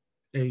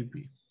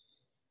AB.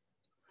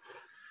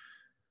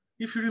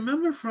 If you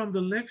remember from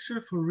the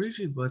lecture for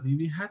rigid body,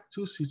 we had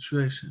two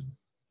situations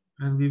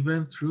and we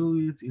went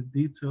through it in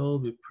detail.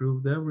 We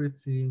proved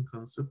everything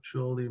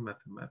conceptually,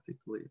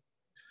 mathematically.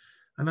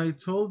 And I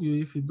told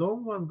you, if you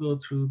don't want to go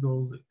through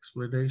those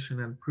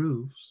explanation and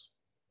proofs,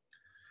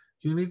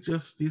 you need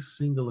just this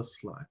single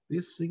slide.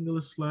 This single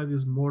slide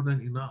is more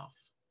than enough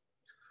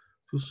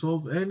to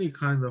solve any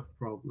kind of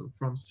problem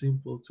from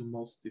simple to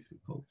most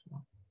difficult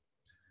one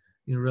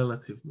in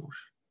relative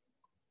motion.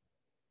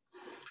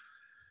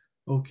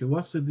 Okay,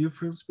 what's the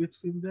difference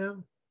between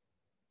them?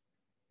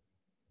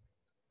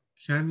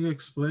 Can you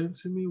explain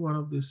to me, one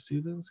of the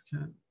students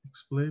can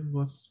explain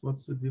what's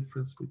the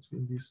difference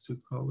between these two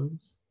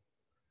columns?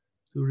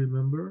 Do you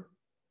remember?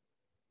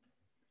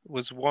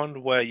 Was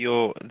one where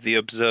you're the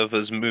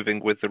observer's moving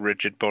with the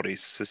rigid body,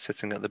 so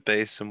sitting at the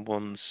base, and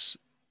one's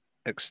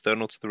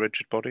external to the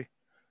rigid body?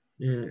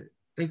 Yeah,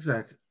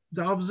 exactly.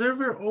 The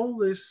observer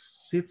always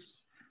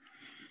sits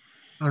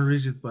on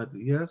rigid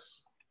body,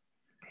 yes?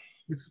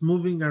 It's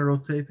moving and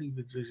rotating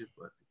with rigid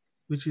body,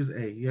 which is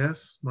A,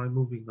 yes, my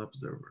moving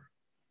observer.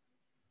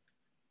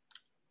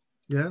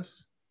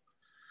 Yes?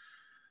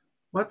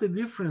 What the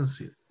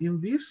difference is,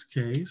 in this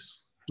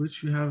case,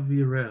 which you have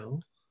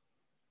VREL,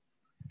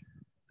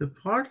 the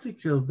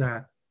particle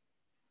that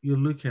you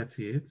look at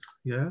it,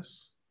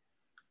 yes,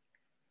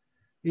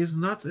 is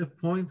not a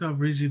point of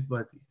rigid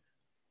body.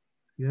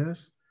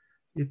 Yes,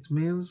 it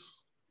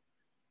means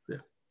the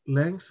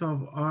length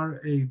of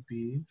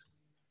RAB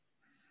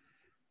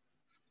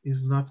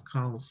is not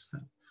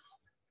constant.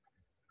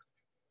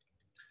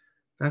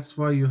 That's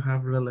why you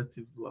have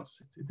relative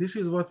velocity. This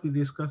is what we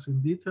discuss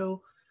in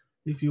detail.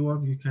 If you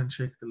want, you can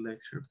check the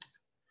lecture.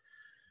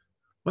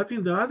 But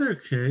in the other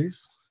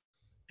case,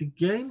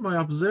 again, my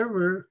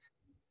observer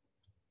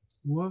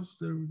was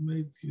there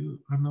made you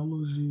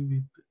analogy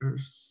with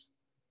Earth.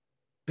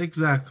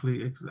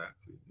 Exactly.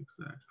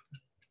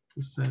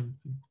 The same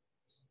thing.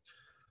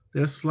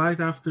 The slide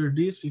after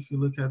this, if you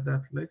look at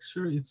that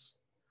lecture, it's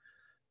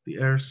the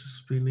Earth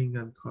spinning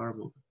and car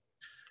moving.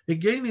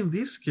 Again, in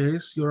this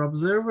case, your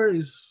observer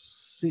is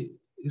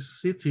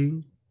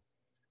sitting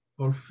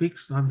or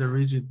fixed on the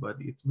rigid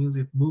body. It means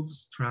it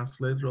moves,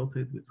 translate,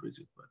 rotate with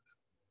rigid body.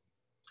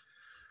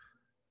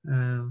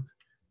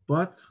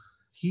 But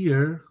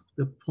here,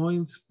 the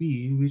point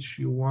B, which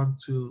you want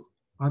to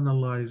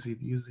analyze it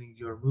using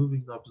your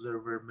moving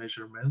observer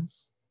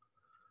measurements,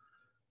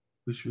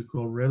 which we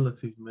call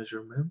relative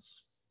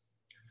measurements.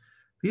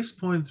 This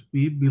point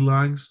B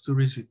belongs to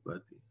rigid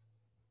body.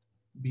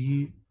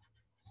 B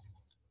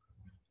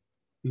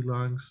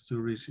belongs to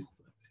rigid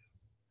body.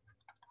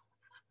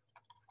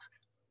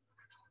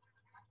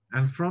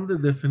 And from the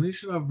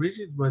definition of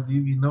rigid body,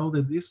 we know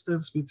the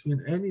distance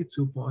between any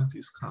 2 points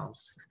is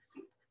constant.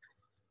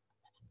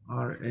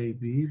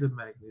 RAB, the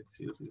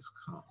magnitude is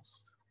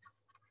constant.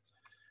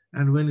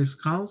 And when it's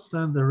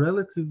constant, the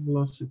relative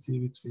velocity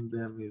between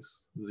them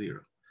is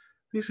 0.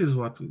 This is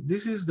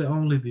the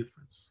only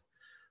difference.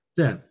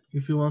 Then,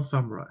 if you want to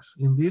summarize,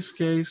 in this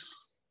case,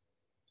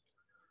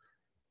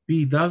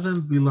 B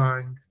doesn't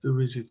belong to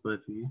rigid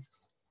body,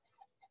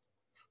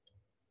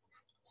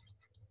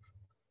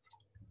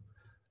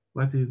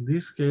 but in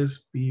this case,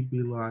 B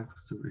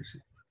belongs to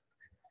rigid body.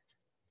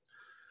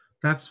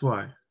 That's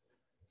why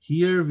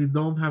Here we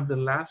don't have the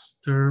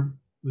last term,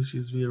 which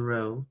is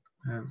VREL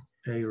and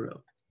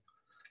AREL.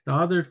 The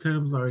other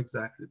terms are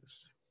exactly the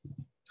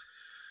same.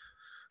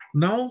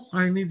 Now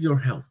I need your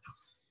help.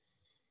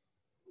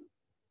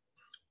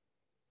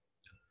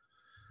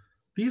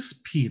 This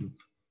pin,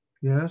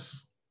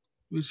 yes,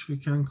 which we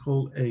can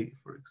call A,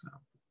 for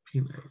example,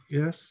 pin A,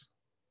 yes?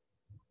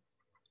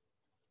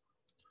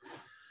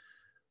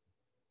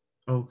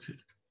 Okay.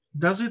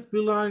 Does it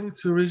belong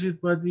to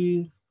rigid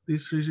body,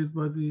 this rigid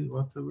body,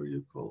 whatever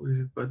you call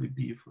rigid body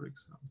B, for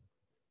example?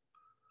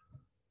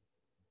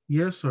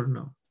 Yes or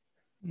no?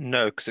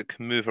 No, because it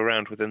can move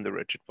around within the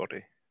rigid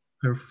body.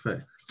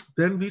 Perfect.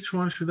 Then which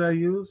one should I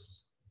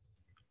use?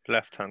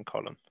 Left-hand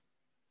column.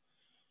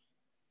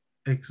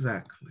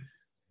 Exactly.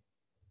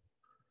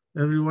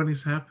 Everyone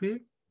is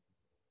happy?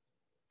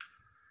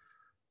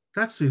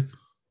 That's it.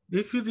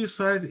 If you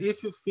decide,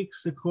 if you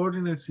fix the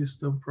coordinate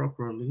system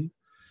properly,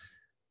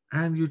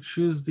 and you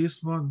choose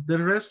this one, the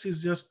rest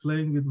is just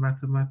playing with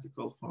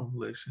mathematical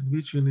formulation,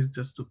 which you need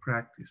just to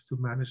practice to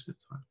manage the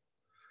time.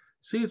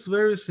 See, it's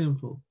very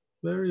simple,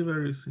 very,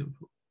 very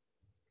simple.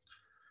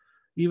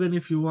 Even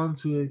if you want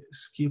to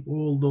skip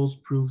all those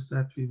proofs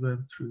that we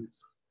went through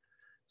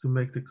to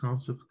make the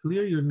concept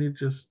clear, you need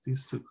just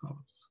these two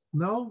columns.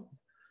 Now,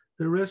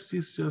 the rest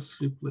is just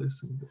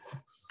replacing the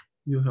text.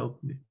 You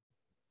help me.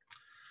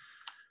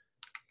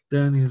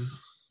 Then is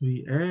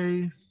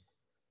VA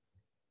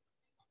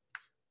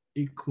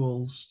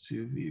equals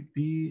to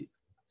VB.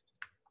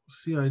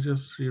 See, I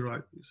just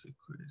rewrite this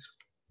equation.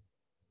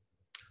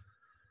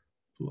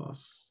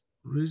 Plus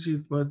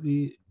rigid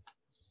body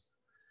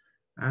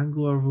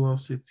angular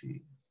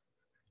velocity,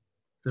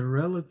 the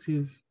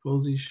relative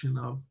position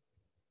of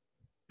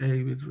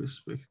A with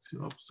respect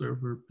to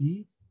observer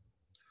B,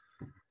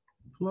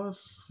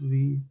 plus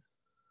V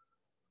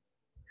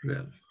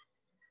rel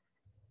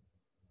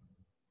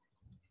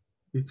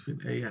between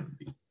A and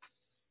B.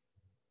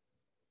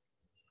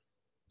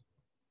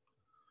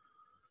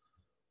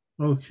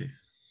 Okay.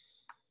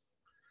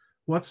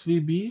 What's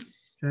VB?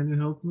 Can you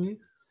help me?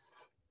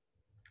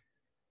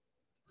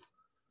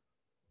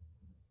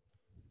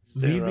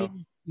 Zero.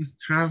 VB is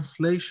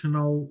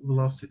translational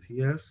velocity,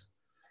 yes?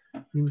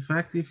 In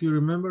fact, if you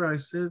remember, I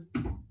said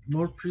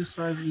more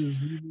precisely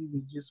VB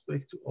with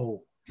respect to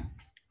O.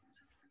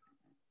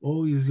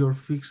 O is your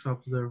fixed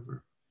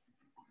observer.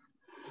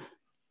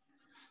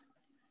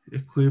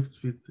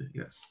 Equipped with the,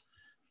 yes.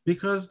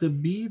 Because the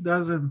B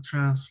doesn't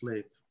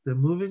translate. The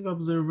moving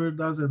observer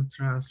doesn't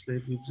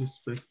translate with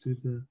respect to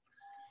the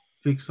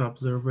fixed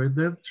observer.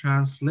 Then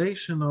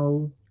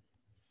translational,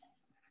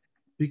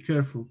 be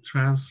careful,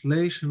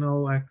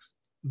 translational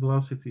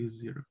velocity is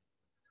 0.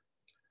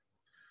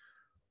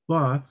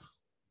 But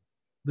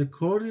the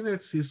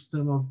coordinate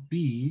system of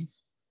B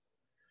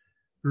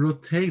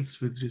rotates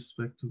with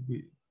respect to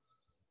B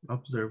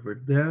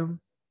observer. Then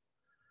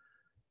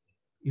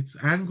its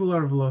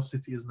angular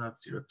velocity is not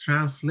 0.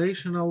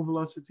 Translational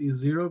velocity is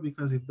 0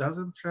 because it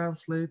doesn't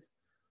translate,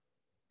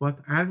 but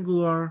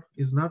angular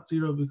is not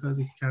 0 because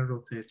it can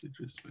rotate with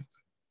respect.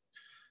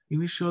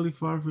 Initially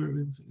far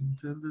variance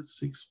intended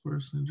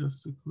 6%,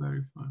 just to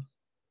clarify.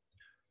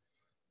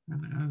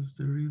 And as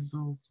the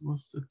result,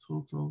 what's the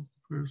total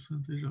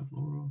percentage of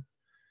oral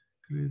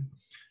grade?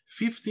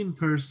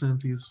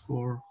 15% is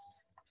for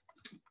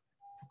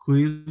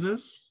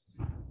quizzes,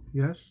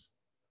 yes.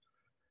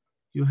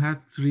 You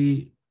had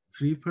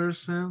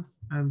 3%,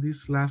 and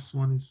this last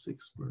one is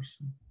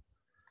 6%.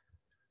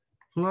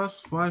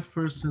 Plus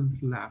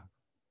 5% lab.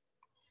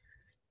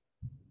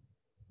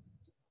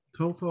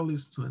 Total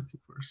is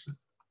 20%.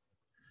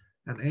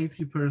 And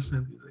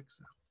 80% is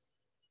exam.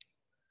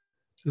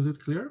 Is it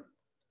clear?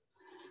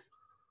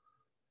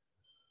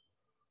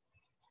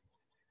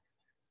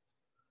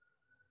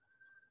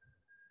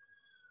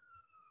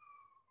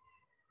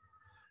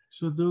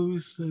 So do we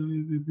say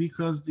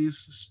because this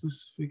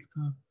specific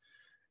time,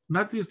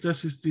 not this,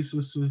 this is this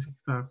specific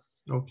time.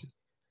 Okay.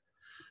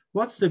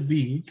 What's the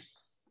B?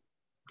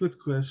 Good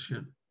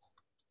question.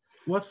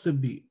 What's the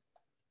B?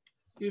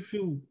 If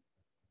you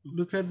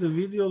look at the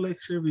video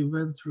lecture, we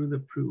went through the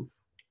proof.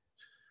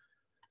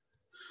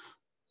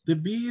 The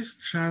B is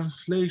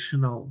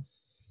translational.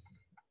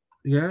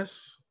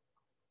 Yes,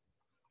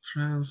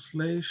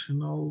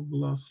 translational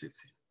velocity.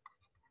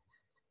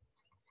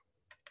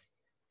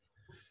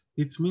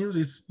 It means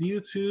it's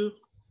due to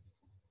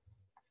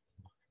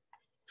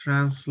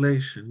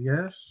translation,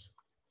 yes,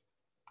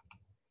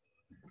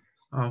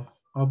 of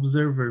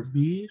observer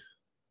B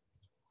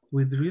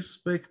with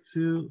respect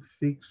to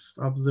fixed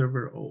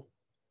observer O.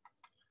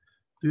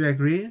 Do you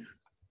agree?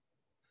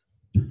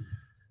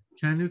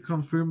 Can you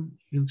confirm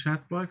in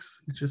chat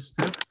box each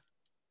step?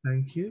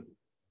 Thank you.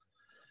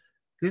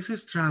 This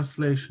is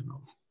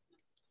translational.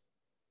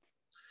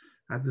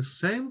 At the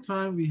same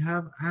time, we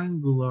have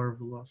angular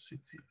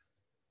velocity,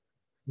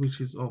 which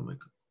is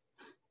omega.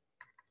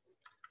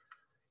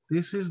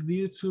 This is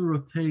due to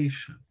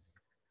rotation.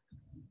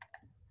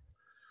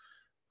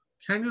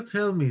 Can you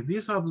tell me,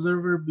 this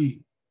observer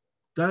B,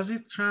 does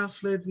it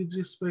translate with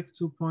respect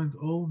to point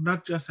O?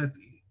 Not just at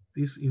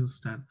this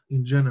instant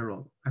in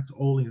general, at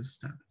all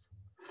instants.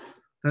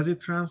 Does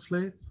it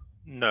translate?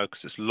 No,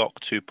 because it's log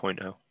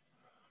 2.0.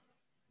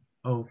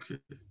 Okay.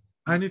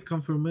 I need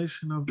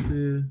confirmation of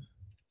the...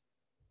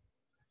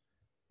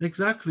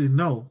 Exactly,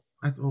 no,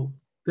 at all.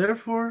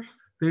 Therefore,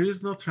 there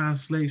is no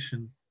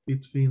translation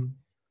between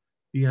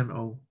B and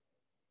O.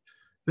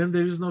 When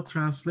there is no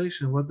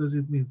translation, what does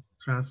it mean?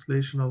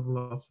 Translational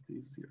velocity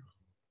is 0.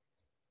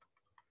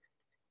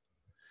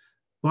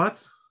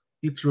 But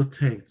it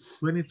rotates.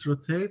 When it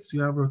rotates,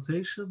 you have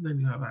rotation, then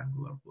you have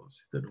angular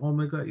velocity. Then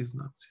omega is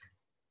not 0.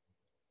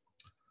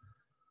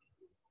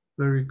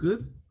 Very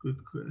good.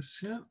 Good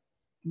question.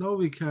 No,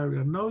 we carry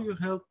on. Now you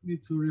help me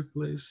to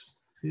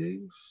replace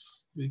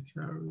things. We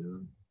carry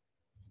on.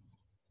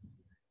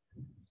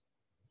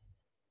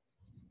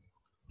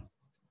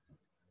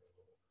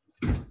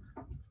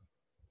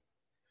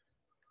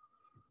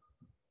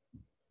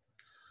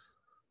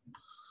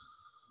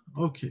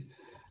 Okay.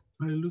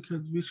 I look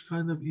at which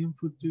kind of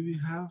input do we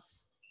have.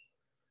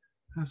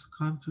 Has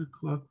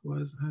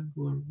counterclockwise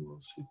angular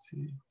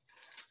velocity.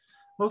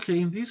 Okay,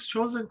 in this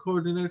chosen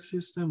coordinate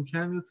system,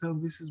 can you tell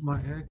this is my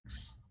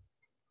x?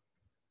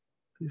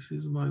 This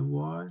is my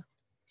y.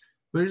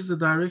 Where is the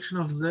direction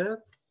of z?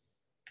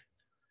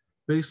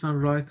 Based on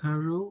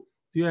right-hand rule.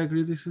 Do you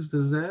agree this is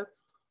the z?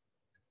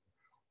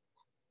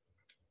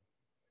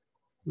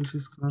 Which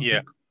is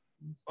Yeah.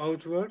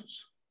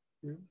 Outwards.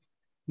 Yeah.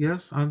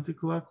 Yes,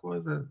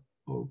 anti-clockwise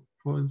or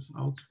points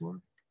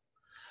outward.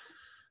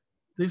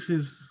 This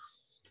is,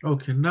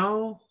 okay,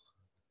 now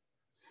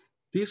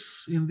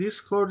this, in this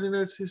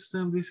coordinate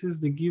system, this is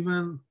the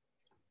given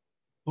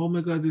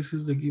omega, this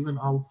is the given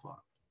alpha.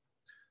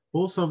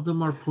 Both of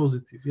them are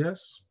positive,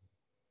 yes?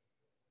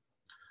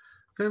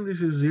 Then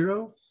this is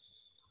 0.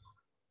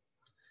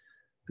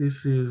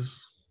 This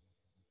is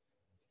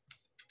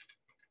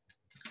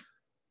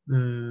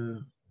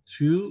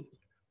 2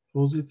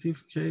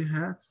 positive k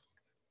hat.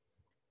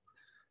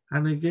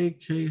 And again,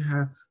 k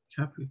hat,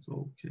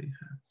 capital K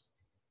hat.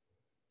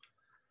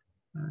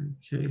 And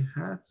k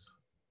hat,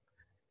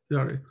 they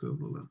are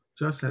equivalent,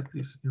 just at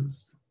this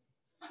instant.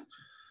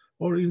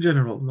 Or in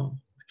general, no.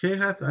 K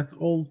hat at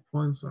all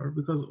points are,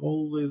 because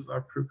always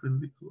are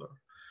perpendicular.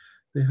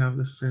 They have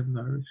the same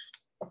direction.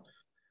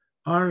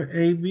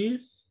 RAB,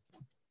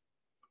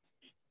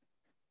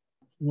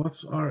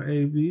 what's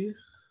RAB?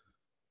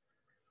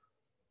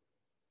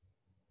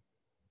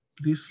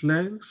 This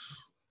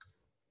length,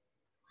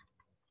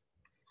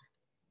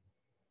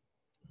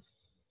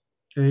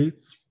 8.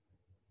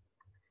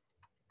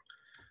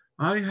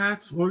 I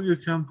hat, or you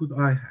can put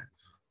I hat.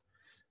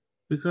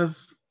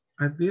 Because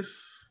at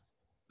this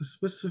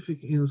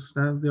specific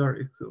instant, they are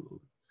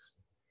equivalent.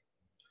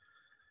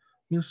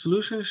 In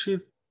solution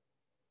sheet,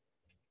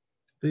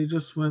 they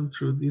just went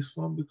through this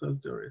one because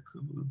they're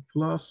equivalent.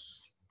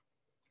 Plus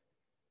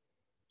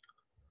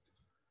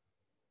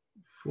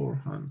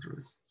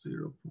 400,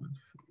 0.4.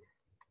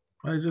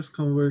 I just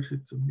convert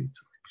it to meter,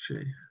 J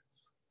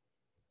hats.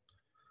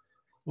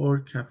 Or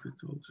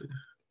capital J,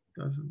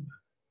 doesn't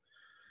matter.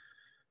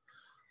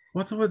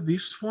 What about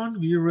this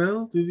one,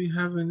 VREL? Do we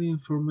have any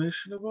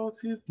information about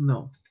it?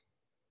 No.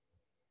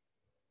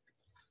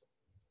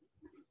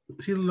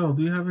 Till now,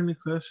 do you have any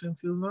question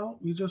till now?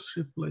 We just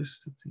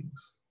replaced the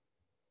things.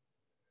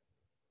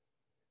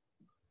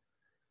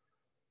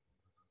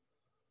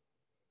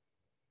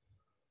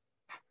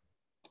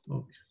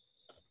 Okay.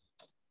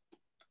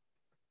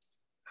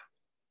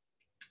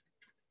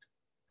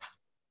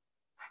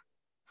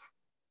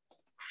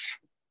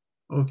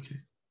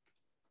 Okay.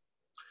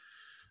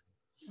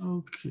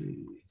 Okay.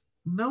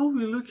 Now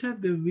we look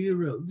at the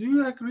VREL. Do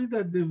you agree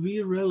that the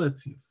V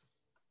relative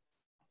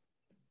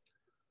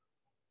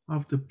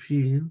of the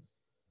pin,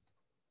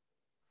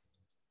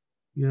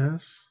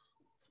 yes,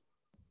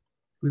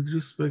 with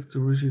respect to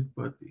rigid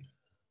body,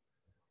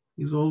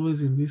 is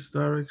always in this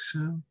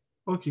direction?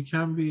 Okay,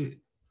 can be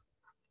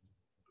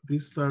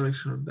this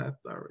direction or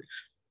that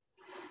direction.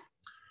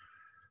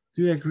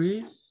 Do you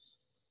agree?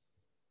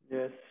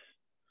 Yes.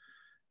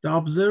 The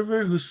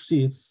observer who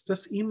sits,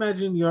 just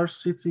imagine you're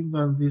sitting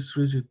on this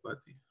rigid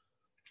body.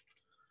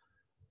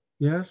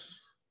 Yes?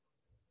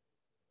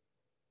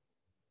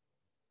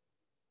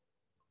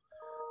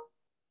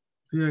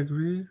 Do you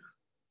agree?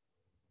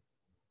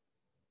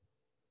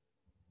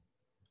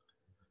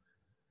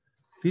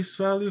 This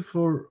value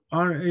for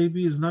RAB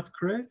is not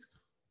correct.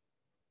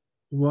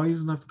 Why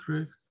is not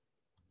correct?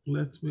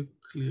 Let me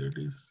clear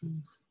these things.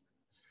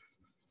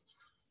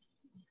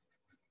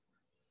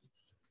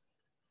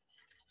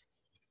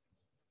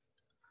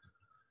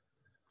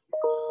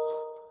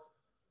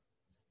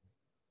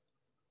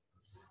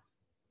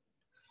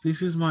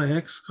 This is my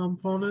X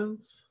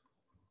component.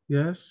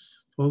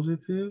 Yes,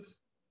 positive.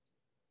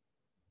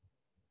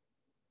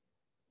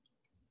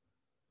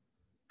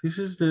 This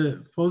is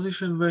the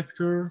position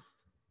vector.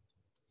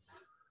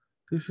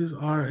 This is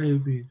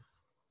RAB.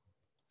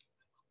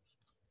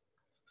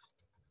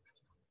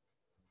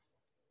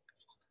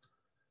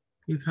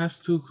 It has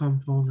two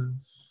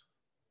components.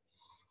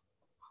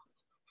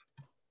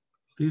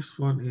 This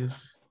one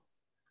is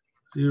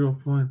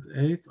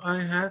 0.8 I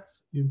hat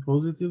in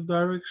positive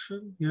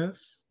direction,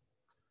 yes.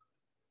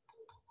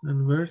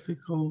 And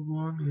vertical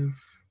one is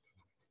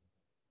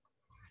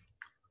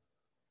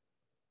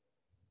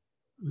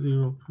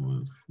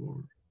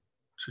 0.4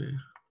 J.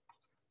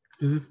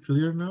 Is it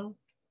clear now?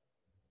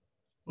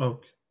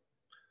 Okay.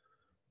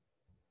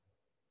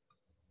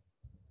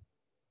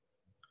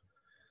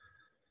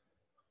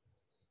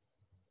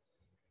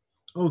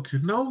 Okay,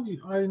 now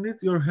I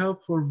need your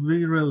help for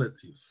V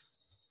relative.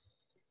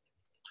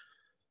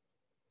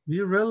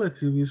 V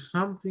relative is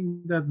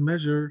something that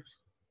measured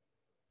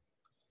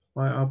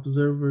by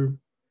observer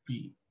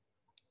B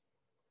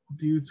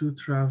due to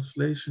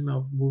translation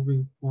of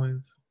moving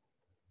point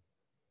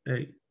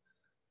A.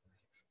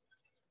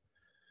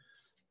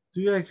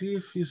 Do you agree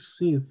if you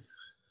sit,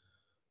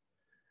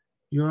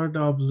 you are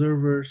the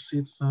observer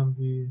sits on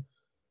the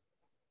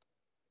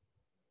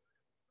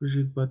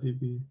rigid body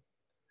B.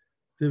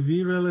 The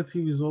V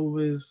relative is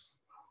always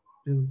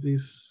in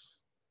this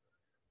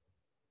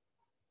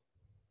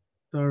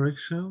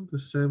direction, the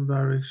same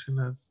direction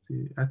as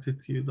the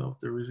attitude of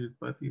the rigid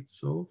body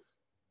itself.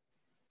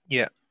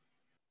 Yeah.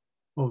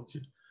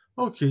 Okay.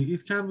 Okay,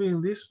 it can be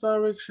in this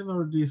direction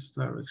or this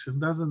direction,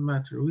 doesn't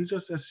matter. We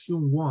just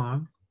assume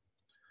one.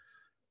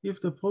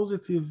 If the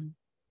positive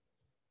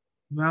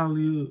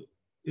value,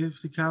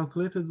 if the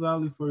calculated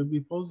value for it be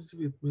positive,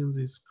 it means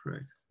it's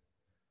correct.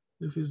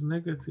 If it's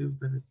negative,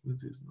 then it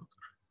means it's not correct.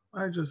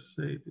 I just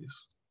say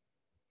this.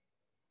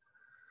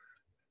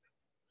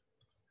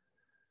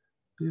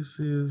 This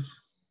is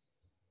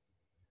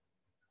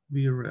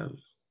VREL.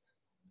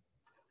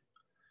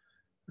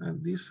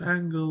 And this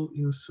angle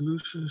in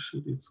solution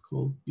sheet, it's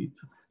called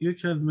beta. You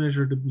can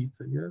measure the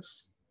beta,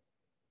 yes?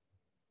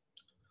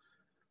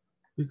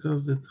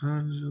 Because the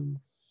tangent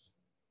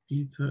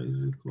beta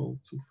is equal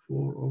to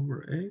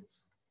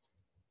 4/8.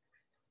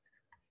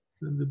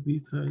 Then the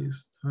beta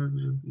is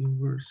tangent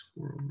inverse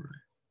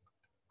 4/8.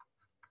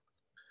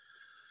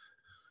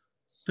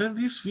 Then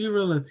this V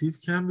relative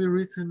can be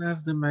written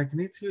as the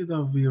magnitude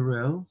of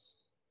VREL,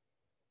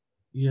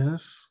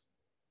 yes,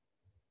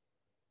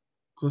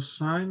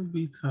 cosine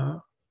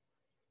beta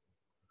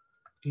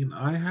in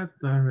I hat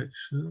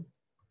direction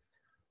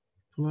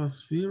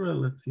plus V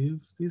relative.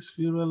 This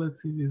V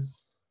relative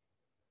is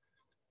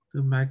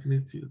the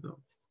magnitude of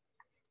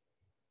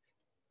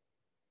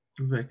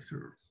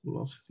vector,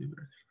 velocity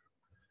vector,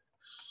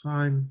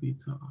 sine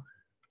beta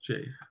j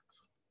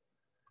hat.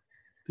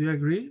 Do you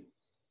agree?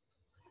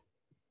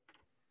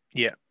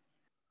 Yeah.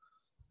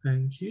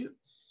 Thank you.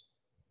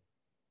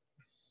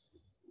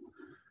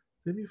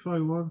 Then if I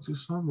want to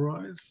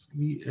summarize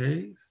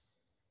VA,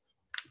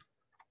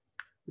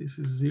 this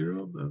is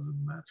 0,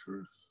 doesn't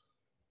matter.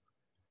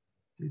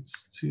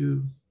 It's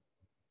 2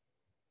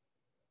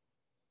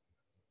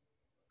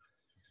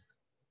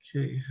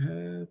 K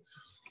hat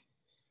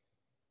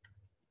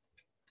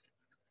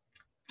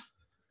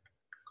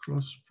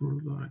cross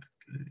product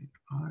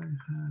I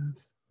hat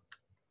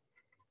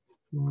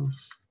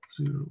plus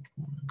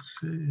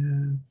 0.J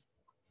hat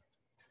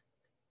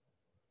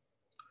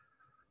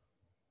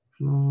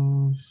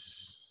plus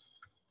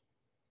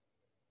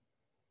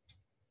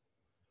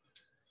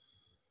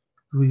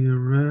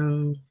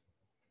VREL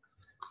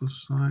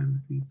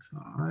cosine beta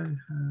I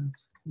hat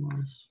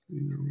plus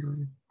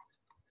VREL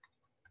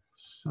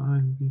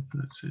sine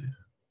beta J.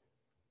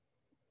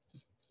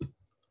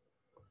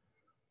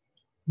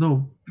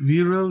 No,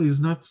 VREL is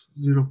not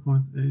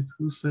 0.8.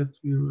 Who said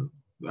VREL?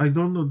 I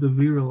don't know the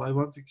VREL. I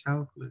want to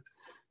calculate.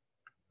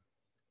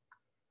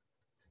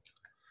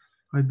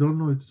 I don't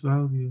know its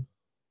value.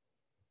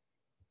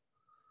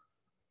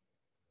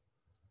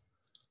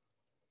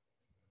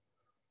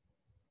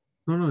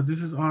 No,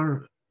 this is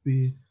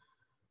RB.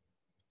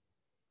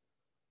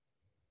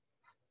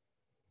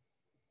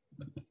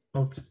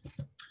 Okay.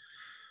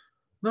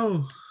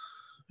 No,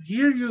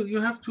 here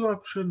you have two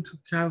options to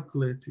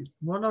calculate it.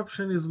 One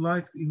option is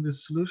like in the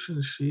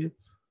solution sheet.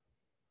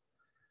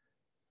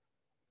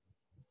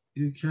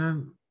 You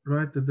can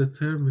write the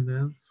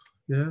determinants,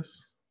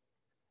 yes.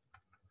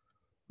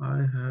 I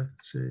have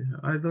J.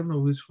 I don't know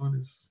which one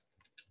is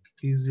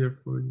easier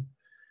for you.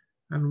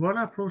 And one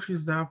approach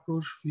is the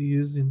approach we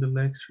use in the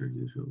lecture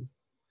usually.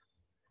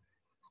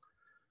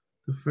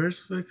 The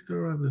first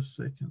vector and the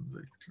second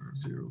vector,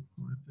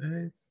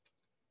 0.8,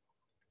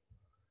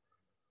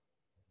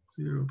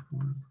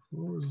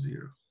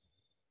 0.40.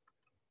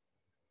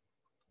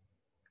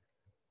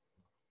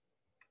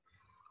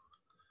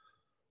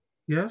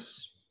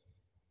 Yes?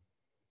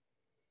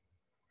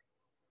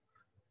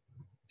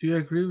 Do you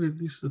agree with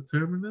these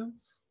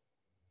determinants?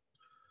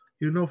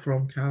 You know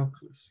from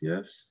calculus,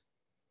 yes?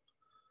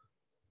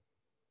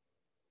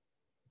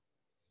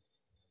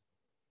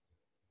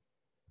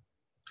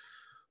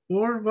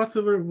 Or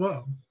whatever,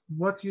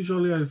 what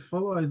usually I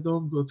follow, I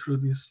don't go through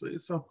this way.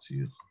 It's up to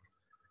you.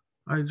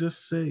 I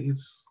just say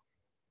it's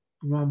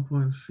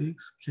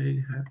 1.6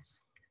 K hat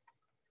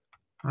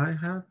I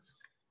hat.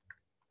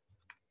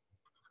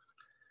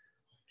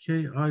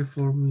 Ki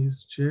for me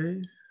is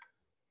J.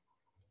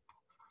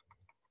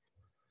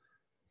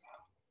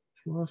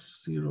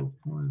 plus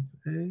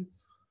 0.8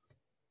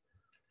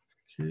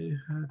 k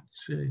hat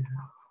j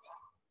hat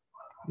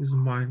is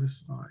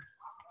minus I.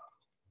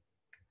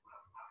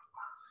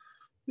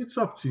 It's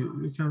up to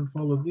you. You can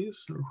follow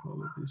this or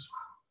follow this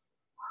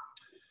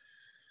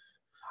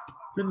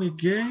one. Then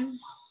again,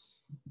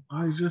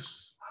 I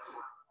just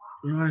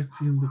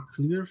write in the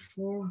clear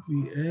form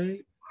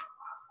VA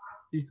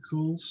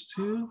equals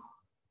to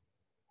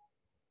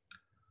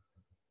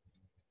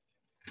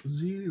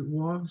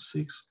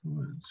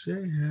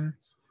 0.16 hat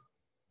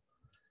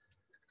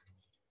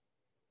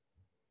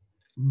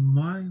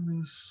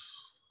minus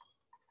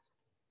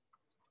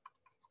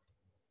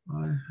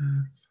I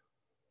hat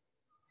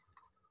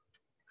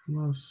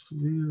plus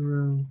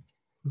 0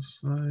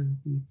 cosine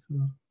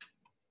beta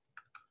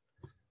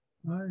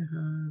I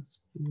hat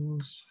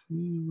plus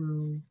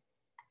 0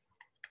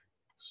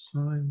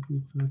 sine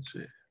beta j.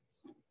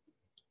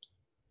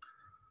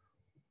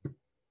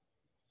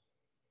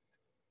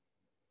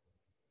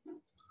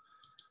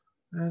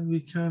 And we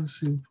can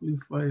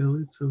simplify a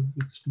little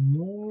bit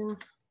more.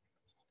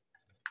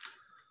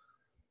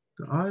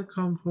 The I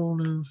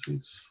components,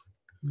 it's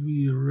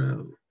V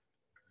rel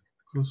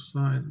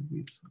cosine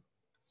beta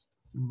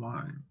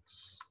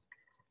minus.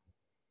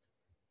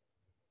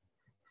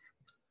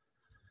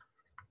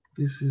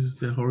 This is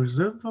the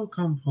horizontal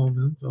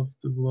component of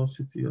the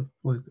velocity of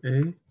point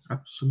A,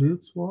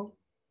 absolute one,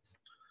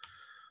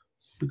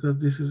 because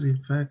this is in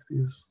fact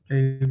is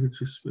A with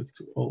respect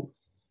to O.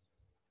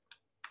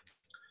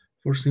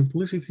 For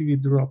simplicity, we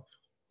drop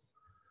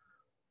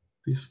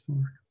this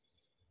part.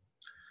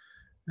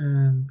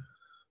 And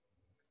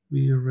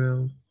V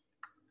rel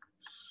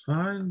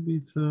sine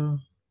beta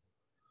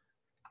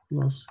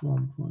plus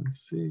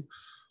 1.6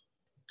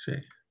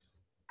 J.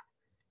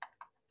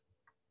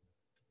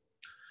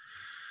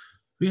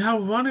 We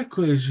have one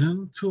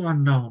equation, two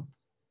unknown.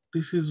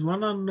 This is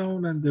one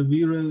unknown and the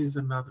V rel is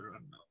another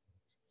unknown.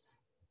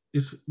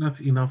 It's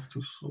not enough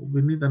to solve.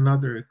 We need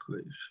another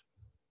equation.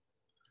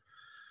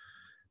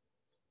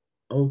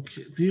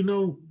 Okay, do you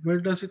know where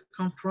does it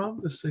come from,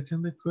 the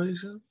second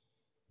equation?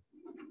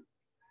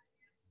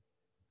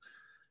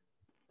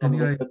 From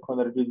the second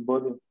rigid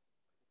body.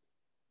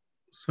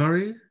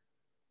 Sorry?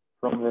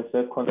 From the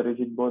second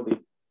rigid body.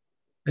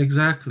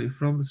 Exactly,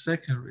 from the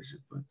second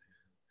rigid body.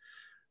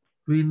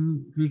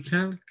 We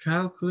can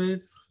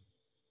calculate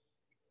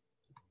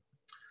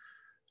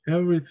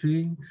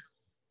everything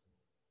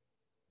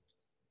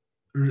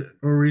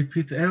or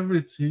repeat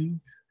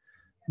everything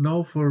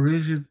now for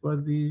rigid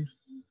body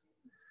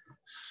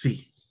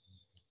C.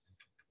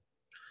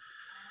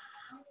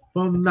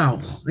 Well,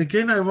 now,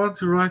 again, I want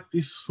to write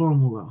this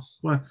formula,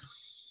 but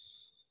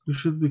we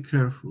should be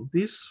careful.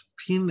 This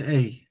pin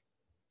A,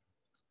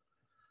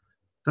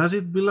 does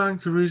it belong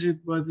to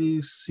rigid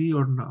body C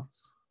or not?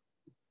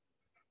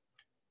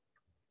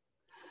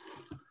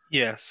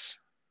 Yes.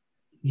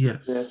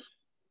 Yes. Yes.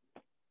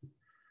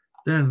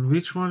 Then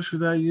which one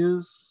should I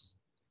use?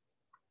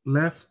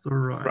 Left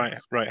or right?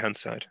 Right hand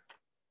side.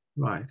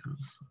 Right hand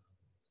side.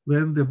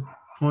 When the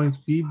point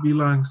B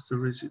belongs to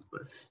rigid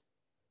body.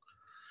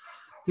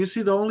 You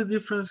see, the only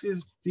difference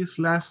is this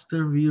last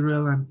term V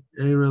rel and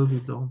A rel we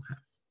don't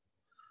have.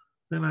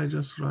 Then I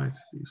just write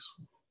this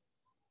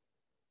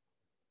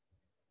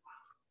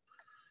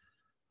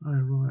one. I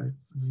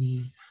write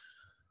VA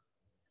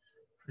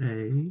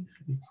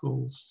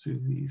equals to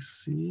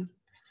VC.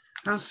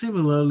 And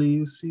similarly,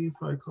 you see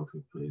if I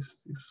copy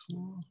paste this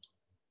one.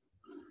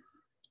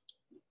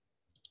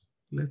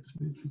 Let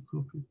me to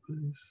copy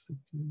paste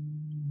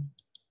again.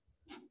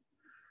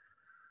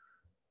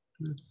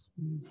 Let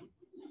me.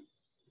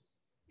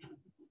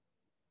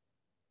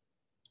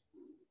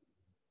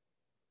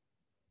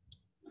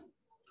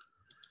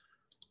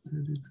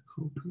 Edit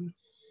copy.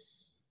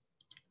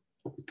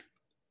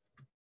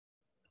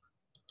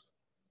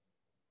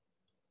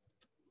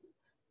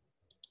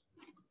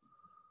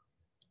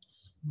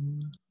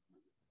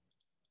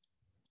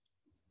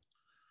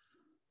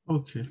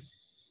 Okay.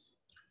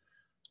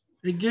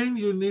 Again,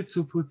 you need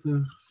to put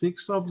a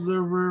fixed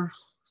observer,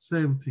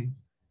 same thing.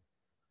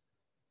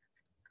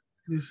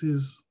 This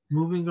is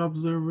moving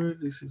observer,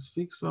 this is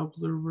fixed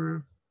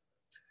observer.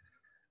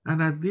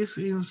 And at this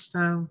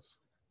instant,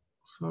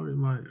 sorry,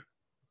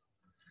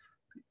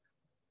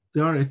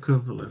 they are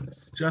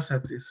equivalent, just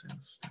at this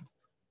instant.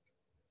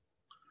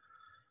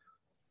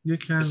 You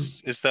can.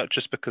 Is that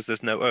just because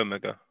there's no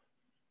omega?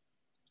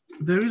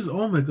 There is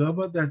omega,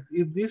 but that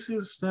if this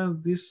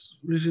instant, this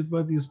rigid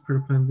body is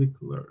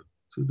perpendicular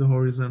to the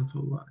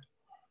horizontal line.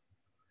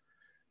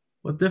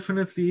 But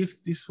definitely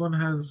if this one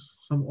has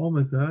some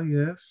omega,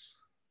 yes,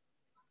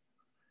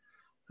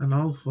 and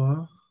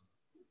alpha,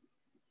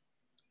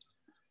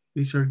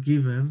 which are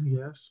given,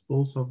 yes,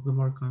 both of them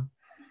are con.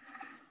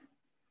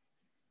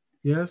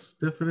 Yes,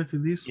 definitely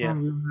this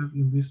one will have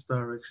in this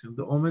direction.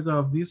 The omega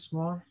of this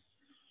one,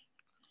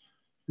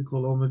 we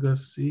call omega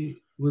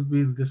C, would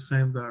be in the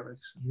same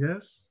direction,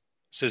 yes?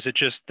 So is it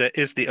just, there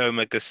is the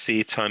omega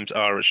C times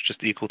R, it's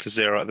just equal to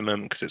 0 at the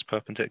moment because it's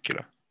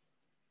perpendicular?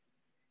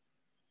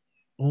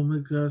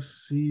 omega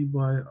c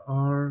by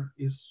r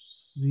is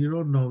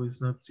 0? No,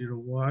 it's not 0.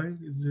 Why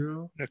is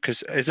 0?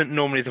 Because isn't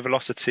normally the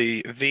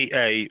velocity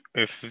VA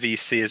if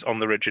VC is on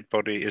the rigid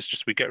body is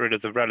just we get rid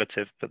of the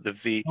relative, but the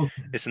V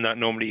Okay. isn't that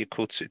normally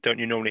equal to? Don't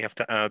you normally have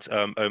to add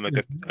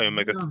omega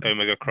Yeah.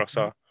 omega cross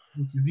R?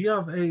 Okay. V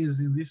of A is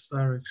in this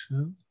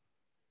direction.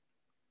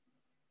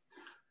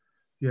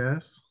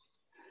 Yes.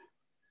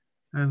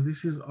 And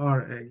this is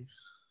RA.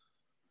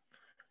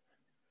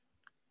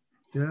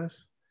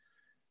 Yes.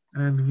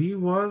 And V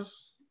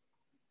was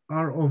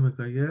R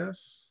omega,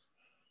 yes?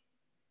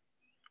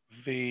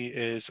 V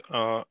is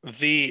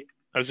V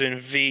as in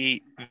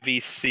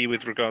VC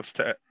with regards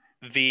to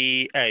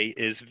VA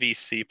is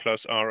VC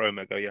plus R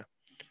omega, yeah.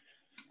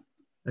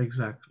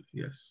 Exactly,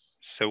 yes.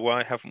 So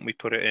why haven't we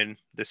put it in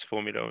this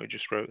formula we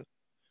just wrote?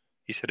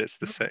 You said it's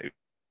the same.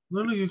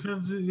 No, you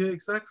can do, yeah,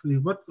 exactly.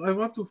 But I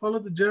want to follow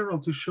the general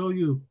to show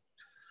you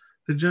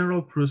the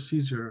general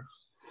procedure.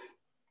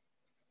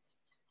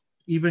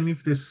 Even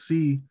if the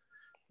C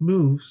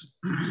moves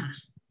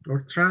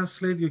or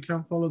translate, you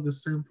can follow the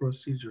same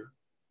procedure.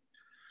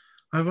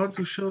 I want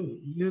to show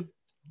you,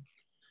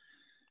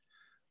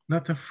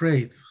 not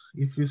afraid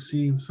if you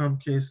see in some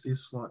case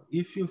this one.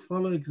 If you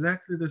follow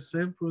exactly the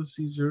same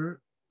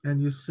procedure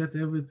and you set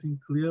everything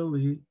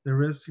clearly, the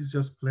rest is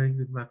just playing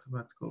with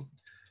mathematical.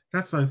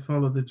 That's why I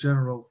follow the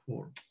general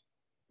form.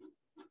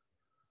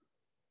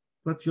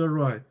 But you're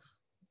right.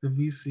 The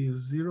VC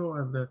is 0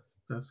 and that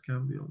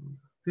can be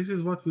omega. This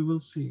is what we will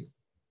see in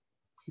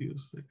a few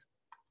seconds.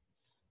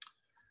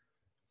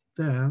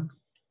 Then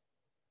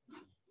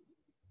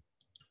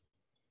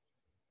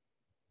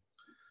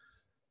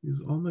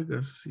is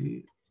omega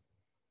C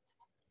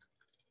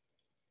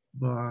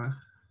by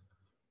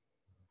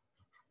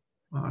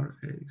RAC.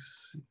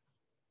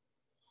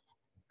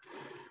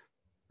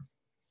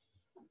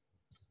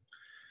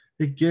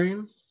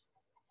 Again,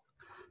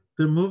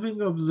 the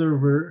moving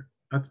observer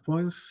at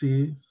point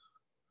C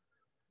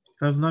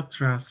does not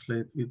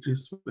translate with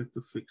respect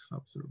to fixed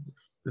observer.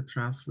 The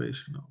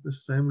translation of the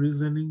same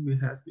reasoning we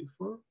had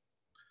before.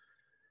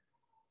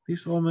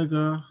 This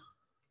omega,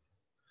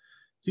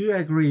 do you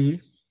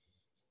agree?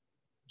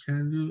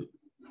 Can you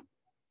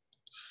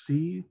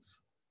see it?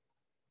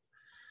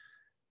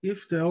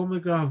 If the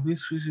omega of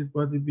this rigid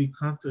body be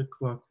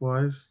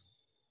counterclockwise,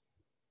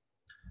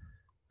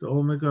 the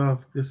omega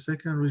of the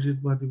second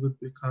rigid body would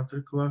be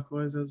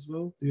counterclockwise as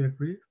well. Do you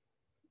agree?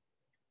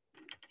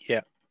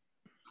 Yeah.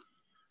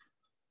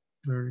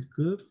 Very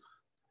good.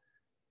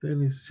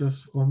 Then it's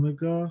just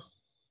omega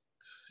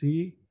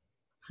C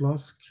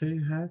plus K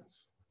hat.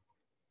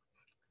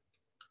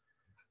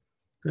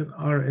 Then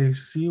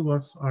RAC,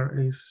 what's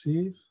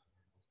RAC?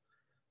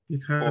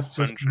 It has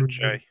just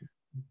 400J.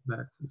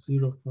 That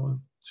 0 point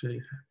J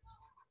hat.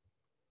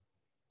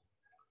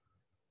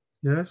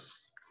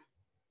 Yes?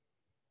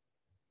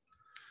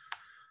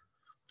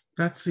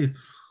 That's it.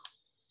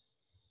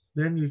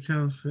 Then you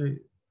can say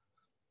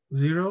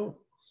 0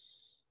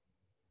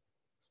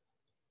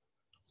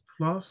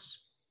 plus,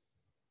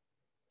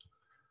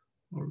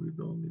 or we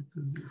don't need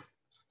the 0.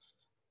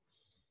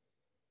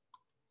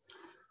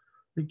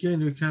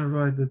 Again, you can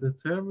write the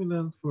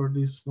determinant for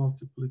this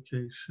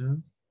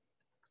multiplication.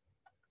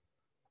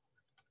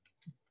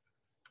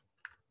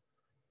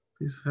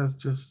 This has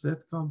just Z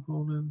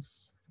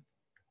components.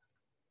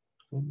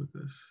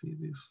 Omega C,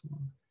 this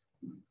one.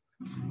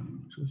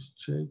 Just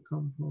J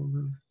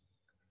component.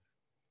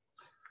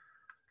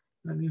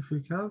 And if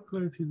we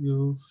calculate it, you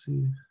will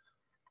see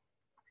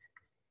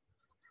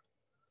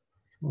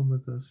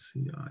omega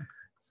Ci.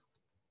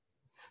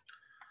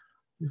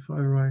 If I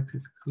write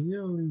it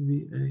clearly,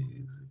 VA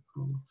is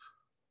equal to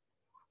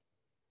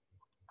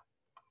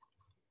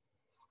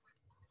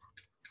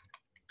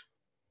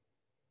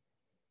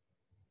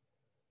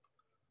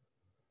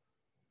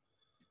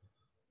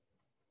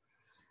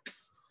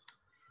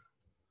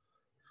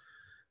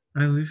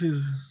and this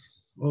is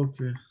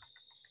okay.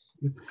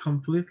 It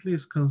completely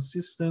is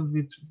consistent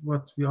with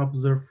what we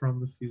observe from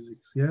the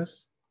physics,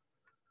 yes?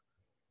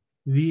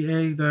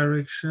 VA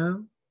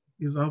direction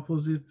is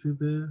opposite to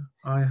the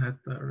I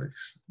hat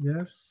direction,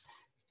 yes?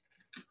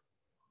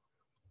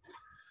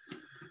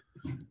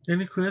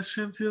 Any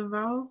question till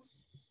now?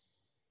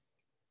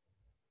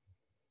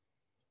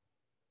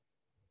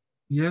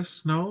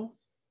 Yes, no?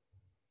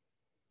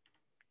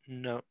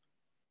 No.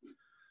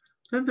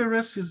 Then the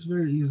rest is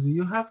very easy.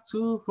 You have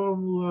two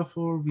formula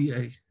for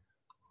VA.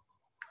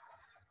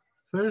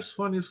 First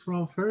one is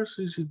from first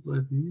rigid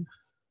body.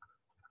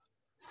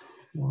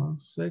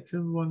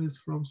 Second one is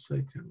from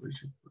second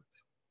rigid body.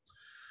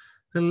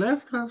 The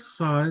left-hand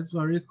sides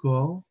are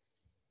equal.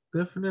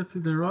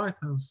 Definitely the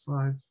right-hand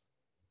sides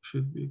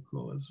should be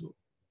equal as well.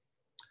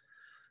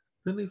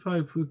 Then if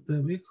I put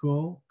them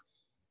equal,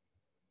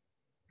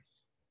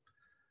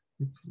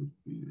 it would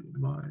be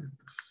minus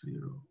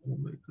 0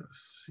 omega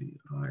Ci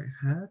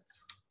hat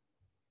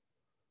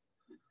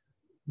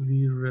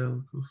V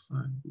rel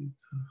cosine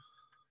beta.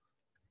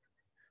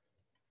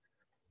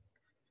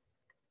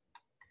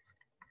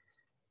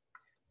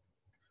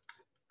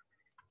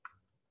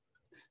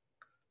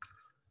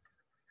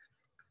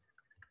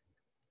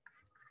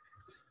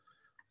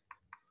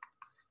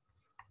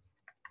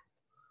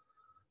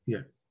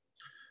 Yeah.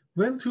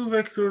 When two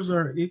vectors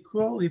are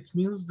equal, it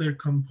means their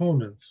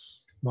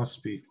components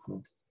must be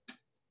equal.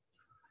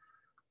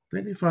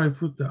 Then if I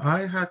put the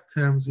I hat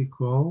terms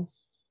equal,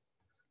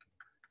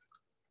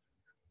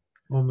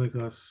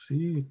 omega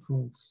c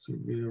equals to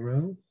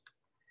VRL,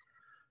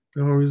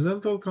 the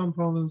horizontal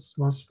components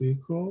must be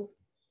equal.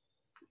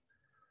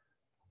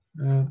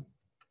 And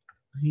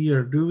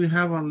here, do we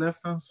have on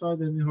left-hand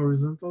side any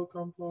horizontal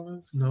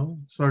components? No,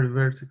 sorry,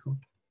 vertical.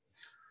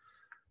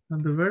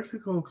 And the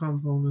vertical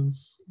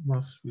components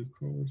must be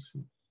equal as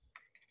well.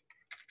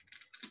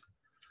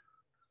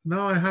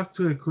 Now I have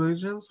two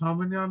equations. How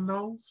many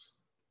unknowns?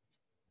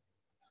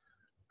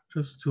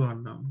 Just two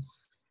unknowns.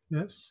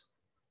 Yes?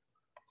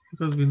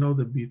 Because we know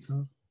the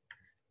beta.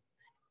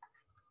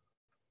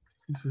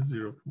 This is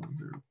 0.0.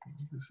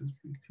 This is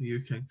beta. You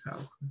can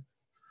calculate.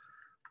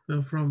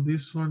 Then from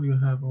this one, you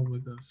have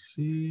omega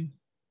c.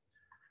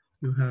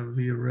 You have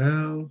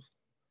VRL.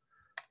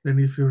 Then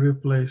if you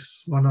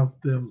replace one of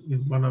them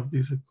in one of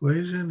these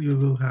equations, you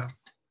will have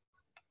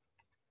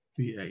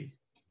VA.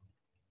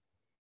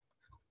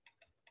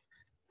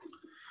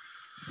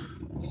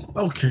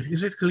 Okay,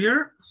 is it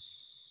clear?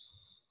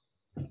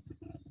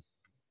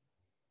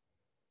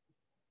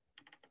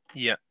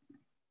 Yeah.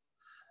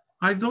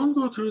 I don't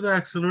go through the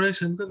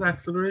acceleration because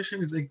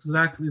acceleration is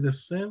exactly the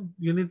same.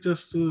 You need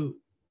just to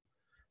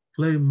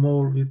play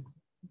more with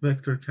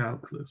vector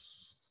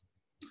calculus.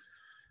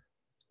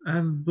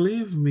 And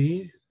believe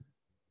me,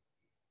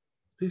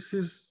 this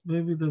is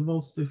maybe the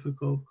most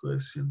difficult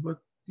question, but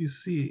you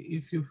see,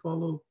 if you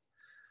follow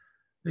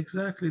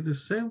exactly the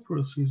same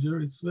procedure,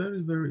 it's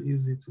very, very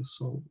easy to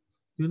solve it.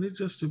 You need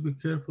just to be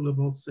careful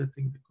about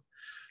setting the.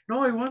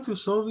 Now I want to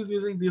solve it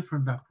using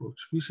different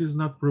approach, which is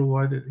not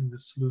provided in the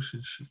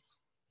solution sheet.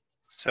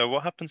 So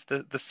what happens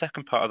to the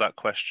second part of that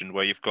question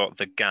where you've got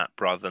the gap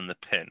rather than the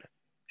pin?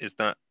 Is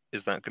that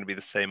going to be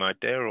the same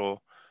idea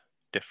or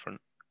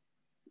different?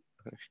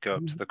 If you go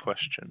up to the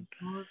question,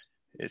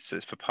 it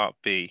says for part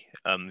B,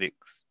 the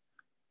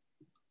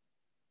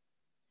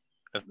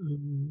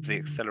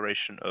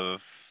acceleration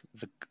of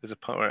the, there's a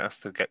part where it asks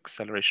the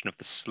acceleration of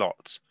the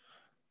slot.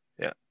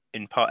 Yeah,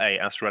 in part A,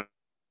 it asks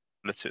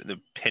relative the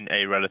pin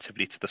A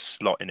relatively to the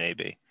slot in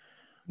AB.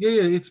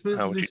 Yeah, it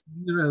means this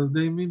VRL.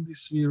 They mean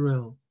this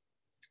VRL.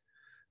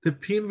 The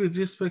pin with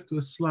respect to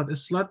a slot. A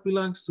slot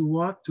belongs to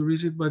what? To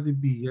rigid body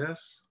B,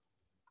 yes?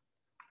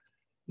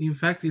 In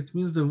fact, it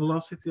means the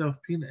velocity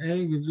of pin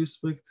A with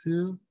respect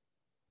to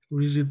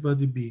rigid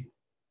body B.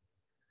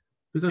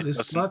 Because a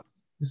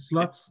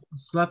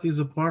slot is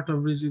a part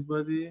of rigid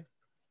body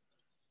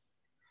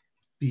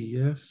B,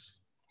 yes?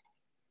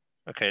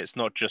 Okay, it's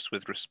not just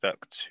with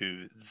respect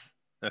to,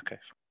 okay.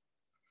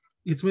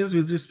 It means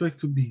with respect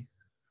to B.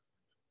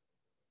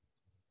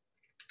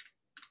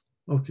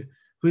 Okay,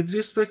 with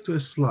respect to a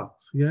slot,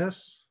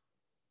 yes?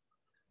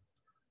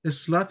 A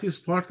slot is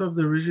part of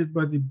the rigid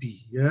body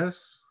B,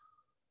 yes?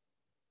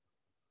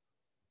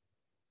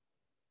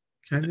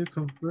 Can you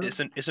confirm?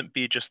 Isn't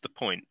B just the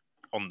point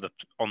on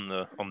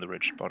the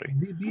rigid body?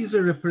 B is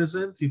a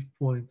representative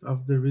point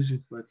of the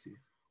rigid body.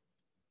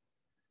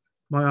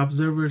 My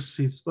observer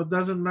sits, but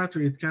doesn't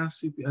matter. It can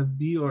sit at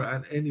B or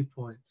at any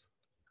point.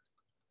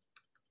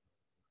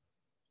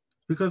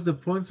 Because the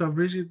points of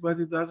rigid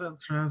body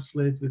doesn't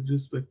translate with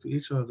respect to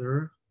each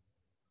other.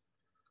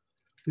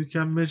 You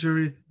can measure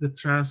it. The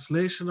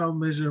translational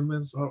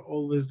measurements are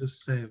always the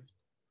same.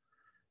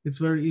 It's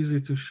very easy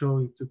to show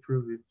it, to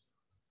prove it.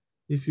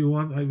 If you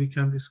want, we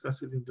can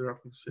discuss it in the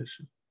drop-in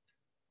session.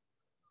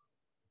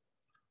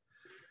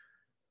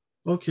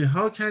 Okay,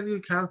 how can you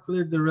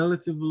calculate the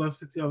relative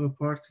velocity of a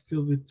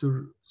particle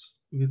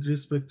with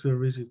respect to a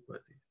rigid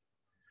body?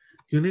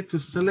 You need to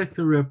select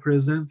a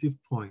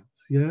representative point,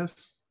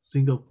 yes?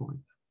 Single point.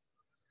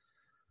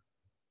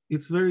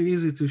 It's very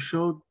easy to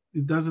show.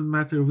 It doesn't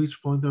matter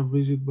which point of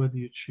rigid body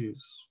you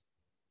choose.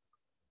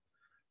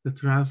 The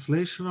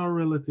translational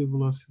relative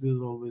velocity is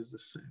always the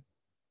same.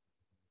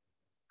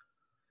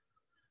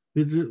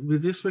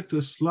 With respect to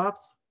a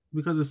slot,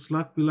 because a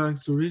slot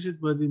belongs to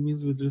rigid body,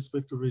 means with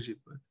respect to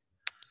rigid body.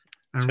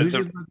 And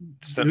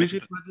so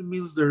rigid body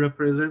means the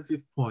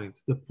representative point,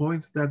 the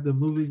point that the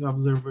moving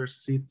observer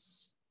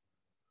sits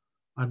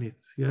on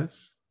it,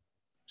 yes?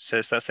 So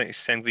is that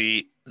saying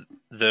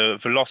the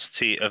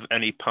velocity of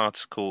any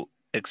particle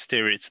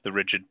exterior to the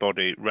rigid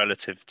body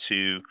relative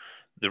to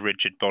the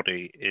rigid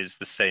body is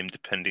the same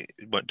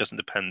it doesn't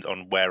depend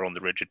on where on the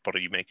rigid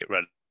body you make it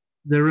relative.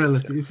 The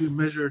relative, if you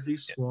measure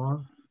this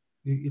one,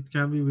 it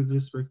can be with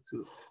respect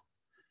to,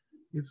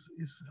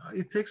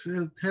 it takes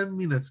 10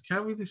 minutes.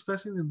 Can we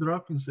discuss in the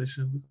drop-in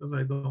session? Because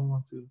I don't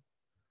want to.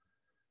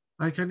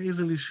 I can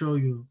easily show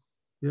you.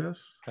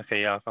 Yes?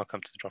 Okay, yeah, I'll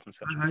come to the drop-in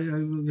session. I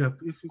will, yeah.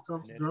 If you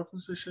come to drop-in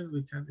session,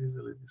 we can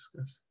easily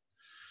discuss.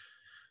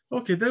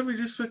 Okay, then with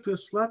respect to a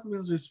slot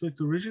means respect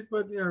to rigid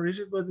body, and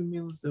rigid body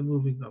means the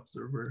moving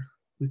observer,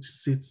 which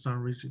sits on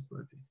rigid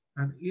body.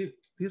 And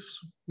this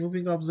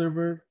moving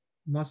observer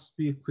must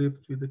be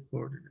equipped with the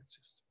coordinate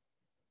system.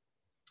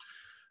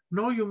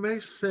 Now you may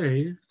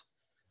say,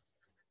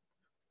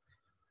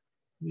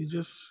 We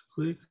just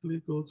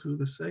quickly go through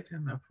the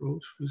second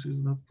approach, which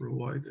is not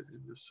provided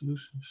in the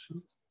solution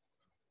sheet.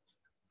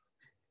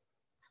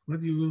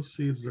 But you will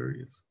see it's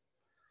very easy.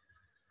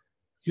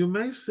 You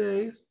may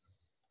say,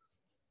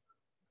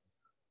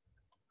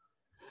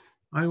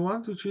 I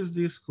want to choose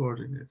this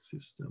coordinate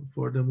system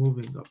for the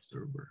moving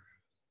observer.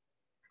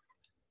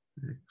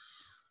 X,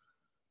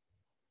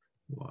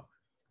 Y.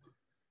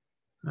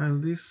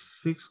 And this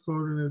fixed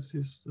coordinate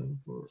system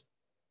for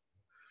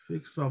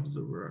fixed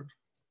observer.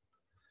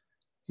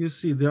 You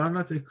see, they are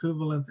not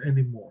equivalent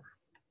anymore.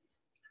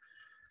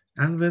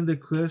 And when the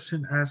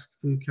question asks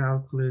to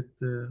calculate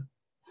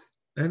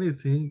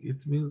anything,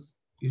 it means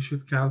you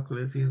should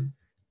calculate in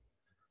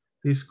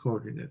this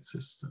coordinate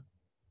system.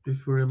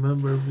 If you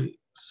remember, we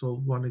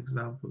solved one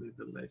example in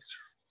the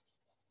lecture.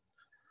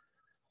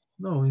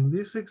 No, in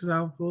this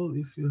example,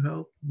 if you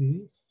help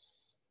me,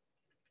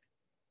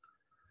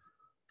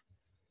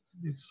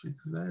 it's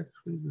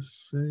exactly the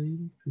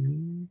same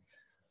thing.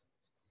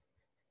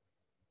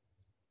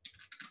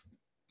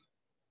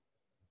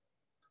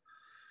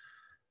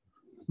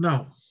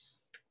 Now,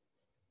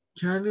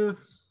 can you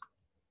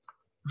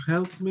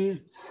help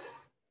me?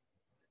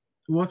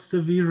 What's the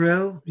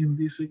VREL in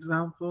this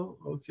example?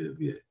 Okay,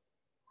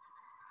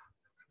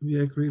 we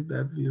agreed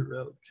that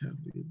VREL can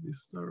be in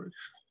this direction.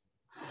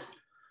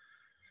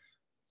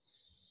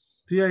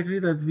 Do you agree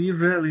that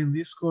VREL in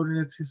this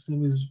coordinate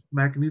system is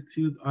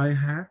magnitude I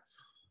hat?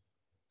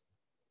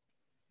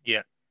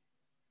 Yeah.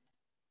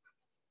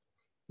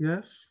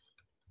 Yes.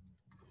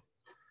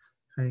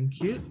 Thank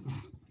you.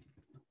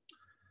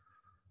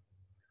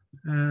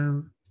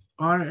 And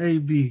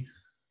RAB,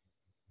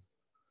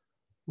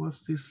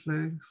 what's this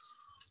length?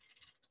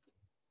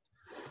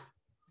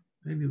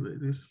 Anyway,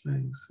 this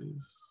length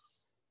is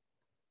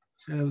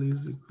L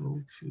is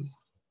equal to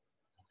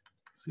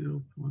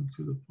 0.2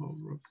 to the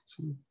power of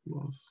 2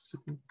 plus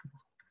 0.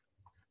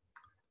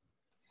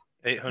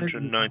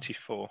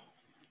 894.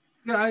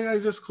 Yeah, I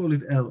just call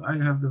it L.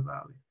 I have the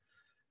value.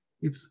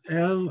 It's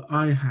L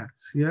I hat,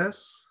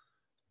 yes?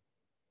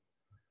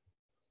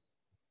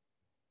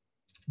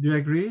 Do you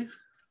agree?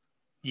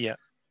 Yeah.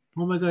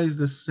 Omega is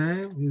the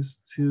same, is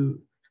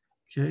 2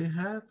 K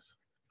hat,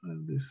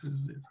 and this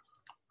is 0.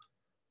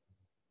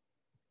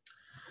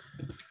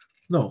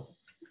 No,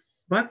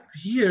 but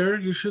here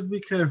you should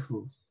be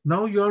careful.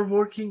 Now you're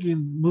working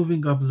in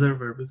moving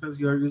observer because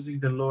you are using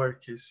the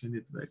lowercase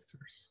unit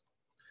vectors.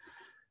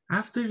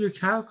 After you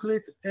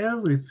calculate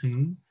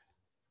everything,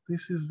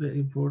 this is the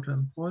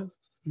important point,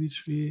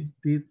 which we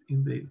did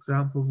in the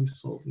example we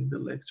solved in the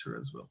lecture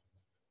as well.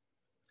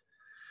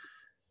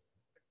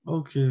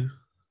 Okay.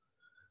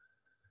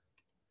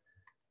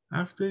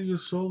 After you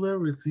solve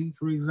everything,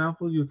 for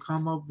example, you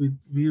come up with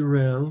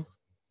VREL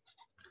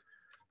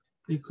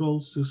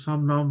equals to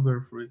some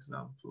number, for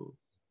example,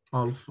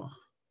 alpha.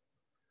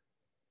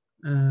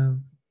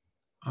 And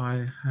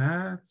I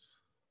had,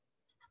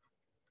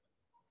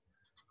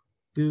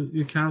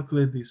 you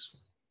calculate this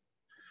one.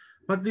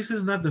 But this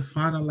is not the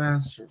final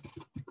answer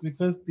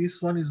because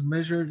this one is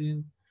measured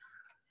in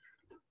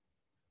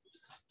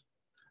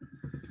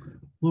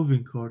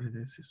moving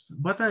coordinate system.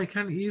 But I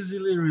can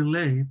easily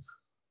relate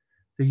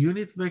the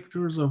unit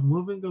vectors of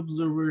moving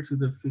observer to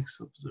the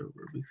fixed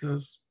observer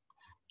because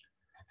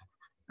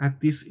at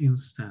this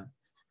instant,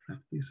 at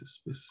this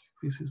specific,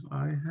 this is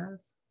I hat,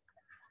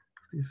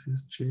 this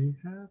is J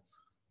hat,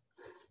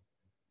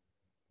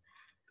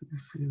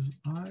 this is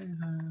I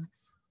hat,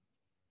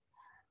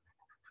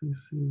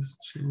 this is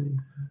J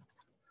hat,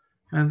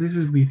 and this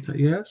is beta,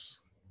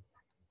 yes?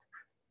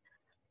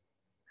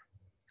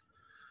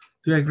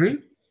 Do you agree?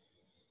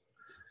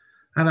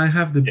 And I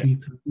have the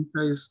beta.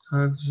 Beta is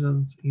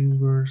tangent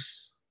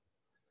inverse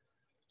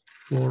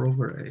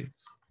 4/8.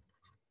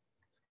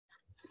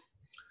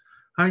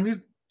 I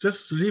need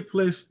just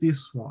replace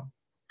this one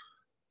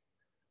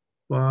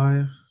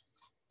by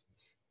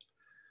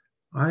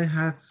I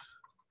hat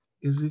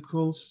is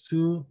equals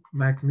to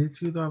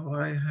magnitude of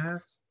I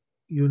hat,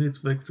 unit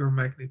vector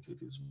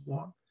magnitude is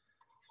 1,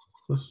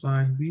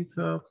 cosine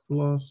beta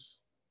plus,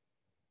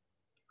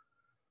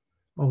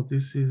 oh,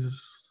 this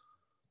is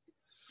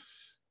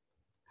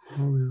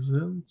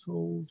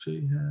horizontal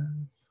J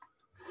hat.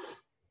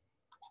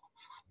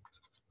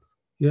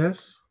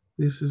 Yes,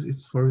 this is,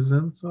 it's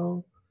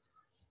horizontal.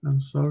 I'm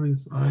sorry,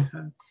 it's I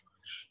hat.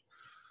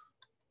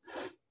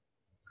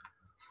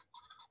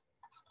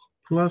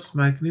 Plus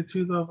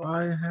magnitude of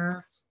I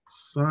hat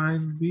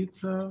sine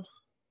beta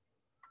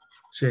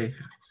J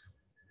hat.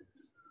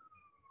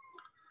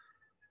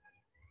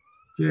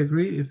 Do you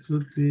agree? It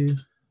would be.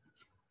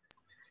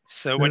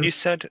 So when you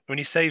say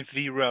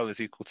VREL is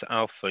equal to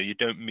alpha, you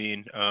don't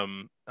mean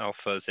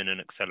alpha as in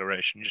an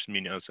acceleration. You just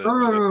mean it as a,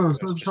 No.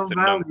 So some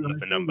value.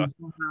 number.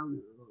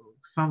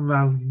 Some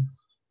value.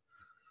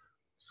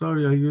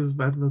 Sorry, I used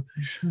bad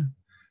notation.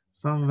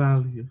 Some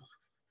value.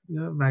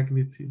 Yeah,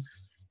 magnitude.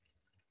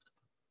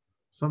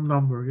 Some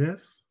number,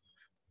 yes?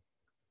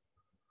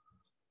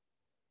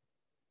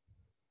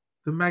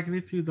 The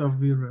magnitude of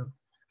VREL.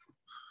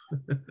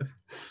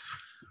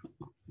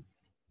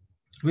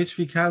 which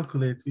we can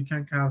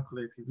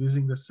calculate it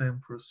using the same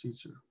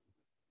procedure.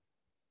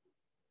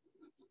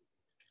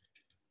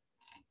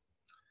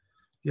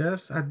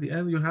 Yes, at the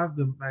end you have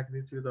the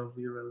magnitude of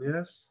VREL,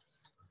 yes.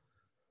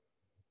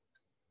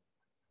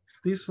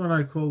 This one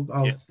I called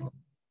alpha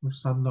or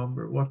some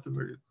number,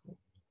 whatever you call.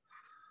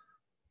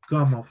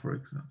 Gamma, for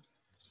example.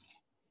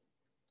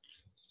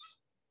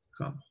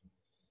 Gamma.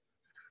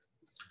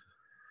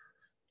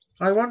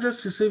 I want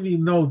us to say we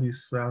know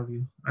this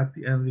value at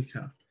the end we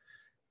can.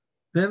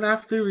 Then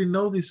after we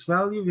know this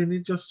value, we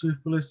need just to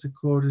replace the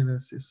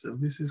coordinate system.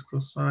 This is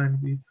cosine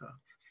beta.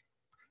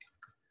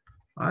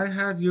 I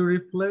had you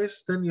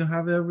replace, then you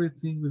have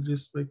everything with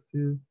respect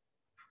to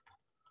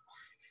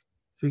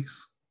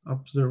fixed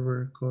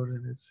observer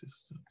coordinate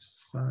system,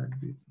 sine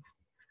beta.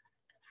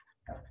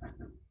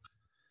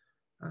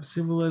 And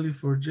similarly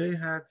for j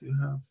hat, you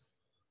have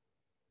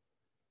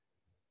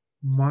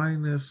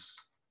minus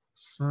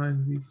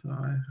sine beta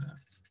I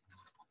hat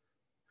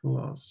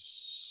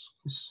plus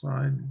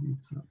cosine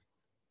beta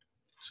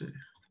j.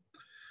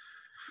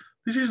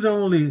 This is the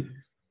only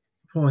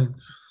point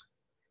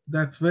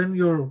that when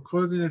your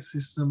coordinate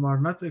system are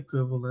not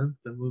equivalent,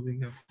 the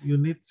moving up, you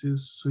need to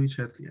switch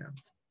at the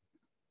end.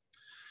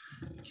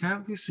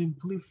 Can we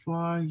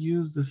simplify,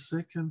 use the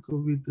second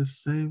with the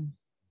same?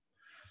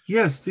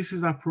 Yes, this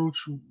is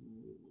approach.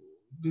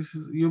 This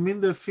is, you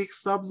mean the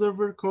fixed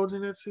observer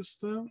coordinate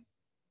system?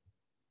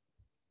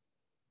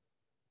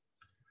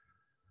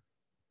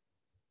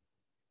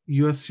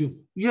 Yes,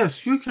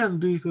 you can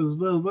do it as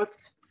well, but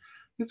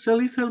it's a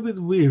little bit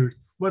weird.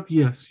 But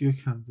yes, you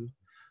can do.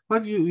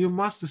 But you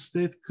must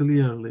state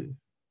clearly.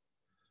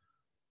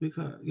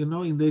 Because, you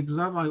know, in the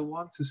exam, I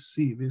want to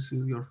see this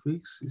is your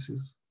fix. This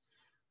is,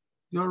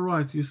 you're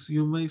right.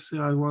 You may say,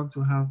 I want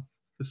to have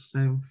the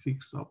same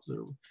fixed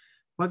observer.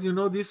 But you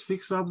know, this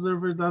fixed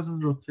observer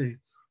doesn't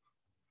rotate.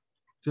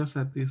 Just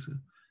at this.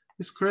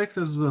 It's correct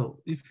as well.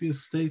 If you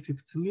state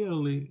it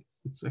clearly,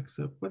 it's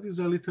accepted. But it's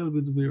a little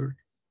bit weird.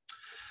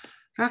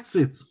 That's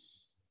it.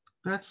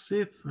 That's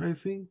it. I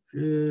think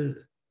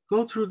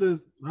go through the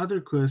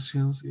other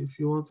questions. If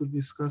you want to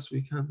discuss,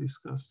 we can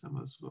discuss them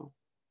as well.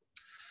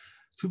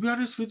 To be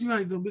honest with you,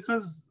 I don't,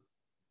 because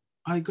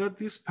I got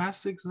these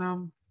past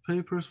exam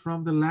papers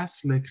from the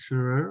last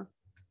lecturer,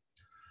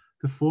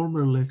 the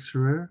former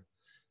lecturer,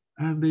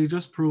 and they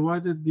just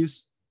provided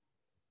these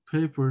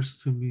papers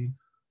to me.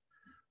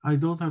 I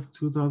don't have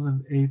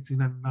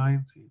 2018 and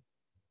 19.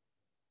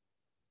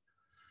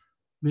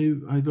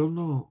 Maybe, I don't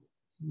know,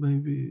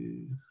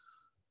 maybe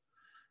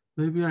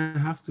I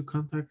have to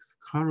contact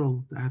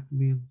Carol, the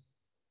admin.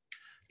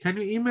 Can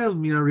you email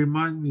me and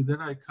remind me? Then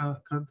I can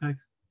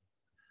contact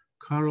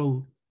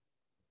Carol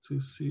to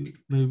see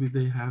maybe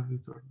they have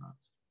it or not.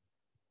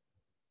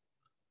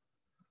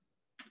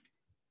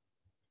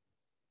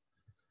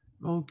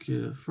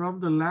 Okay, from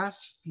the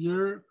last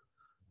year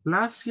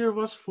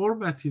was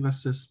formative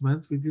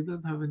assessment. We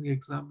didn't have any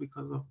exam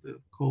because of the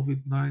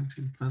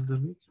COVID-19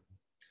 pandemic.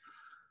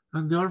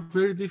 And they are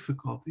very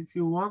difficult. If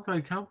you want,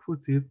 I can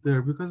put it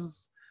there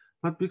because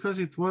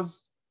it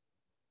was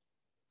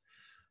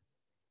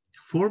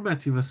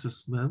formative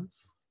assessment,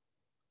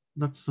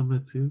 not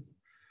summative.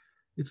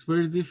 It's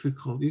very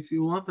difficult. If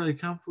you want, I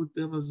can put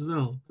them as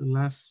well. The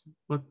last,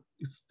 but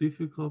it's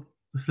difficult.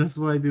 That's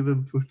why I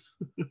didn't put.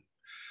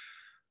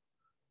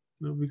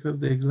 No, because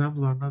the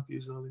exams are not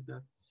usually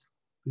that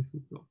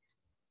difficult.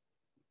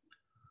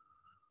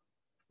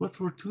 But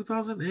for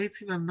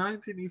 2018 and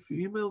 19, if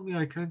you email me,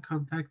 I can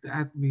contact the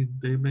admin.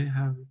 They may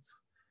have it.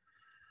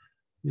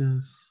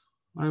 Yes,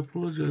 I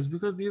apologize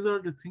because these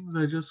are the things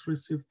I just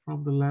received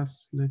from the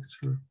last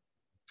lecture.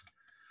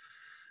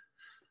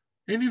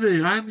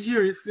 Anyway, I'm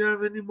here. If you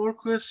have any more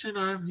questions,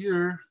 I'm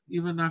here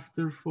even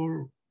after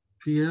 4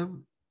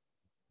 p.m.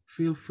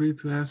 Feel free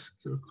to ask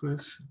your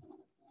question.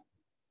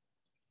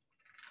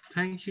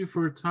 Thank you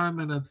for your time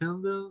and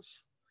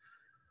attendance.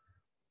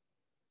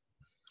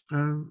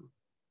 And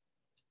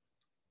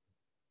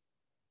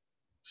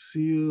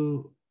see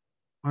you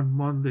on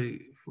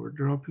Monday for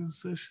drop-in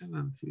session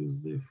and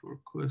Tuesday for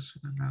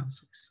question and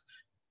answer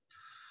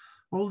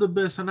session. All the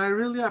best. And I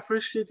really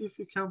appreciate if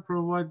you can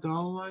provide the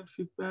online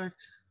feedback.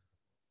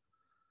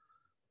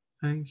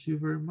 Thank you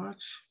very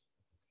much.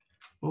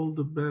 All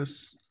the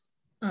best.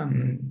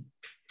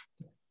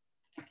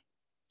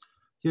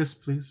 Yes,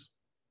 please.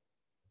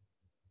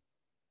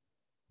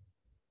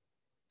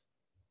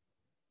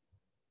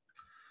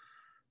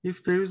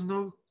 If there is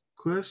no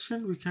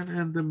question, we can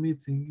end the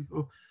meeting.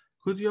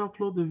 Could you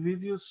upload the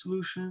video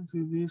solution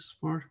to this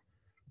part?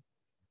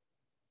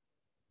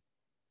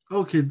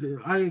 Okay,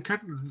 I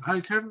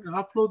can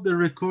upload the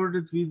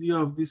recorded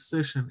video of this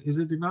session. Is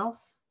it enough?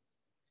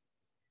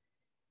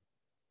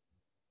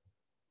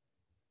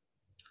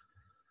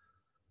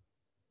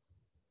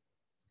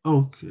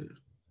 Okay.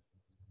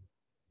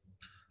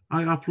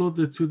 I upload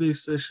the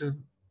today's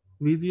session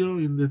video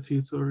in the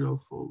tutorial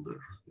folder.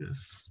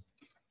 Yes.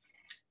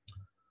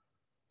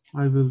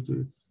 I will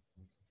do it.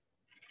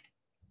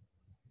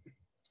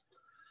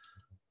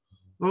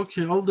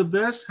 Okay, all the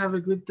best. Have a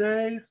good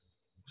day.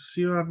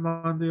 See you on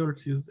Monday or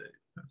Tuesday.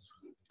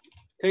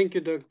 Thank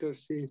you, Dr.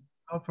 C.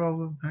 No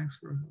problem. Thanks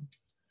for help.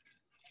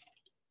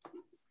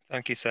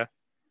 Thank you, sir.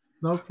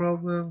 No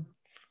problem.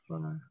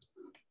 Bye.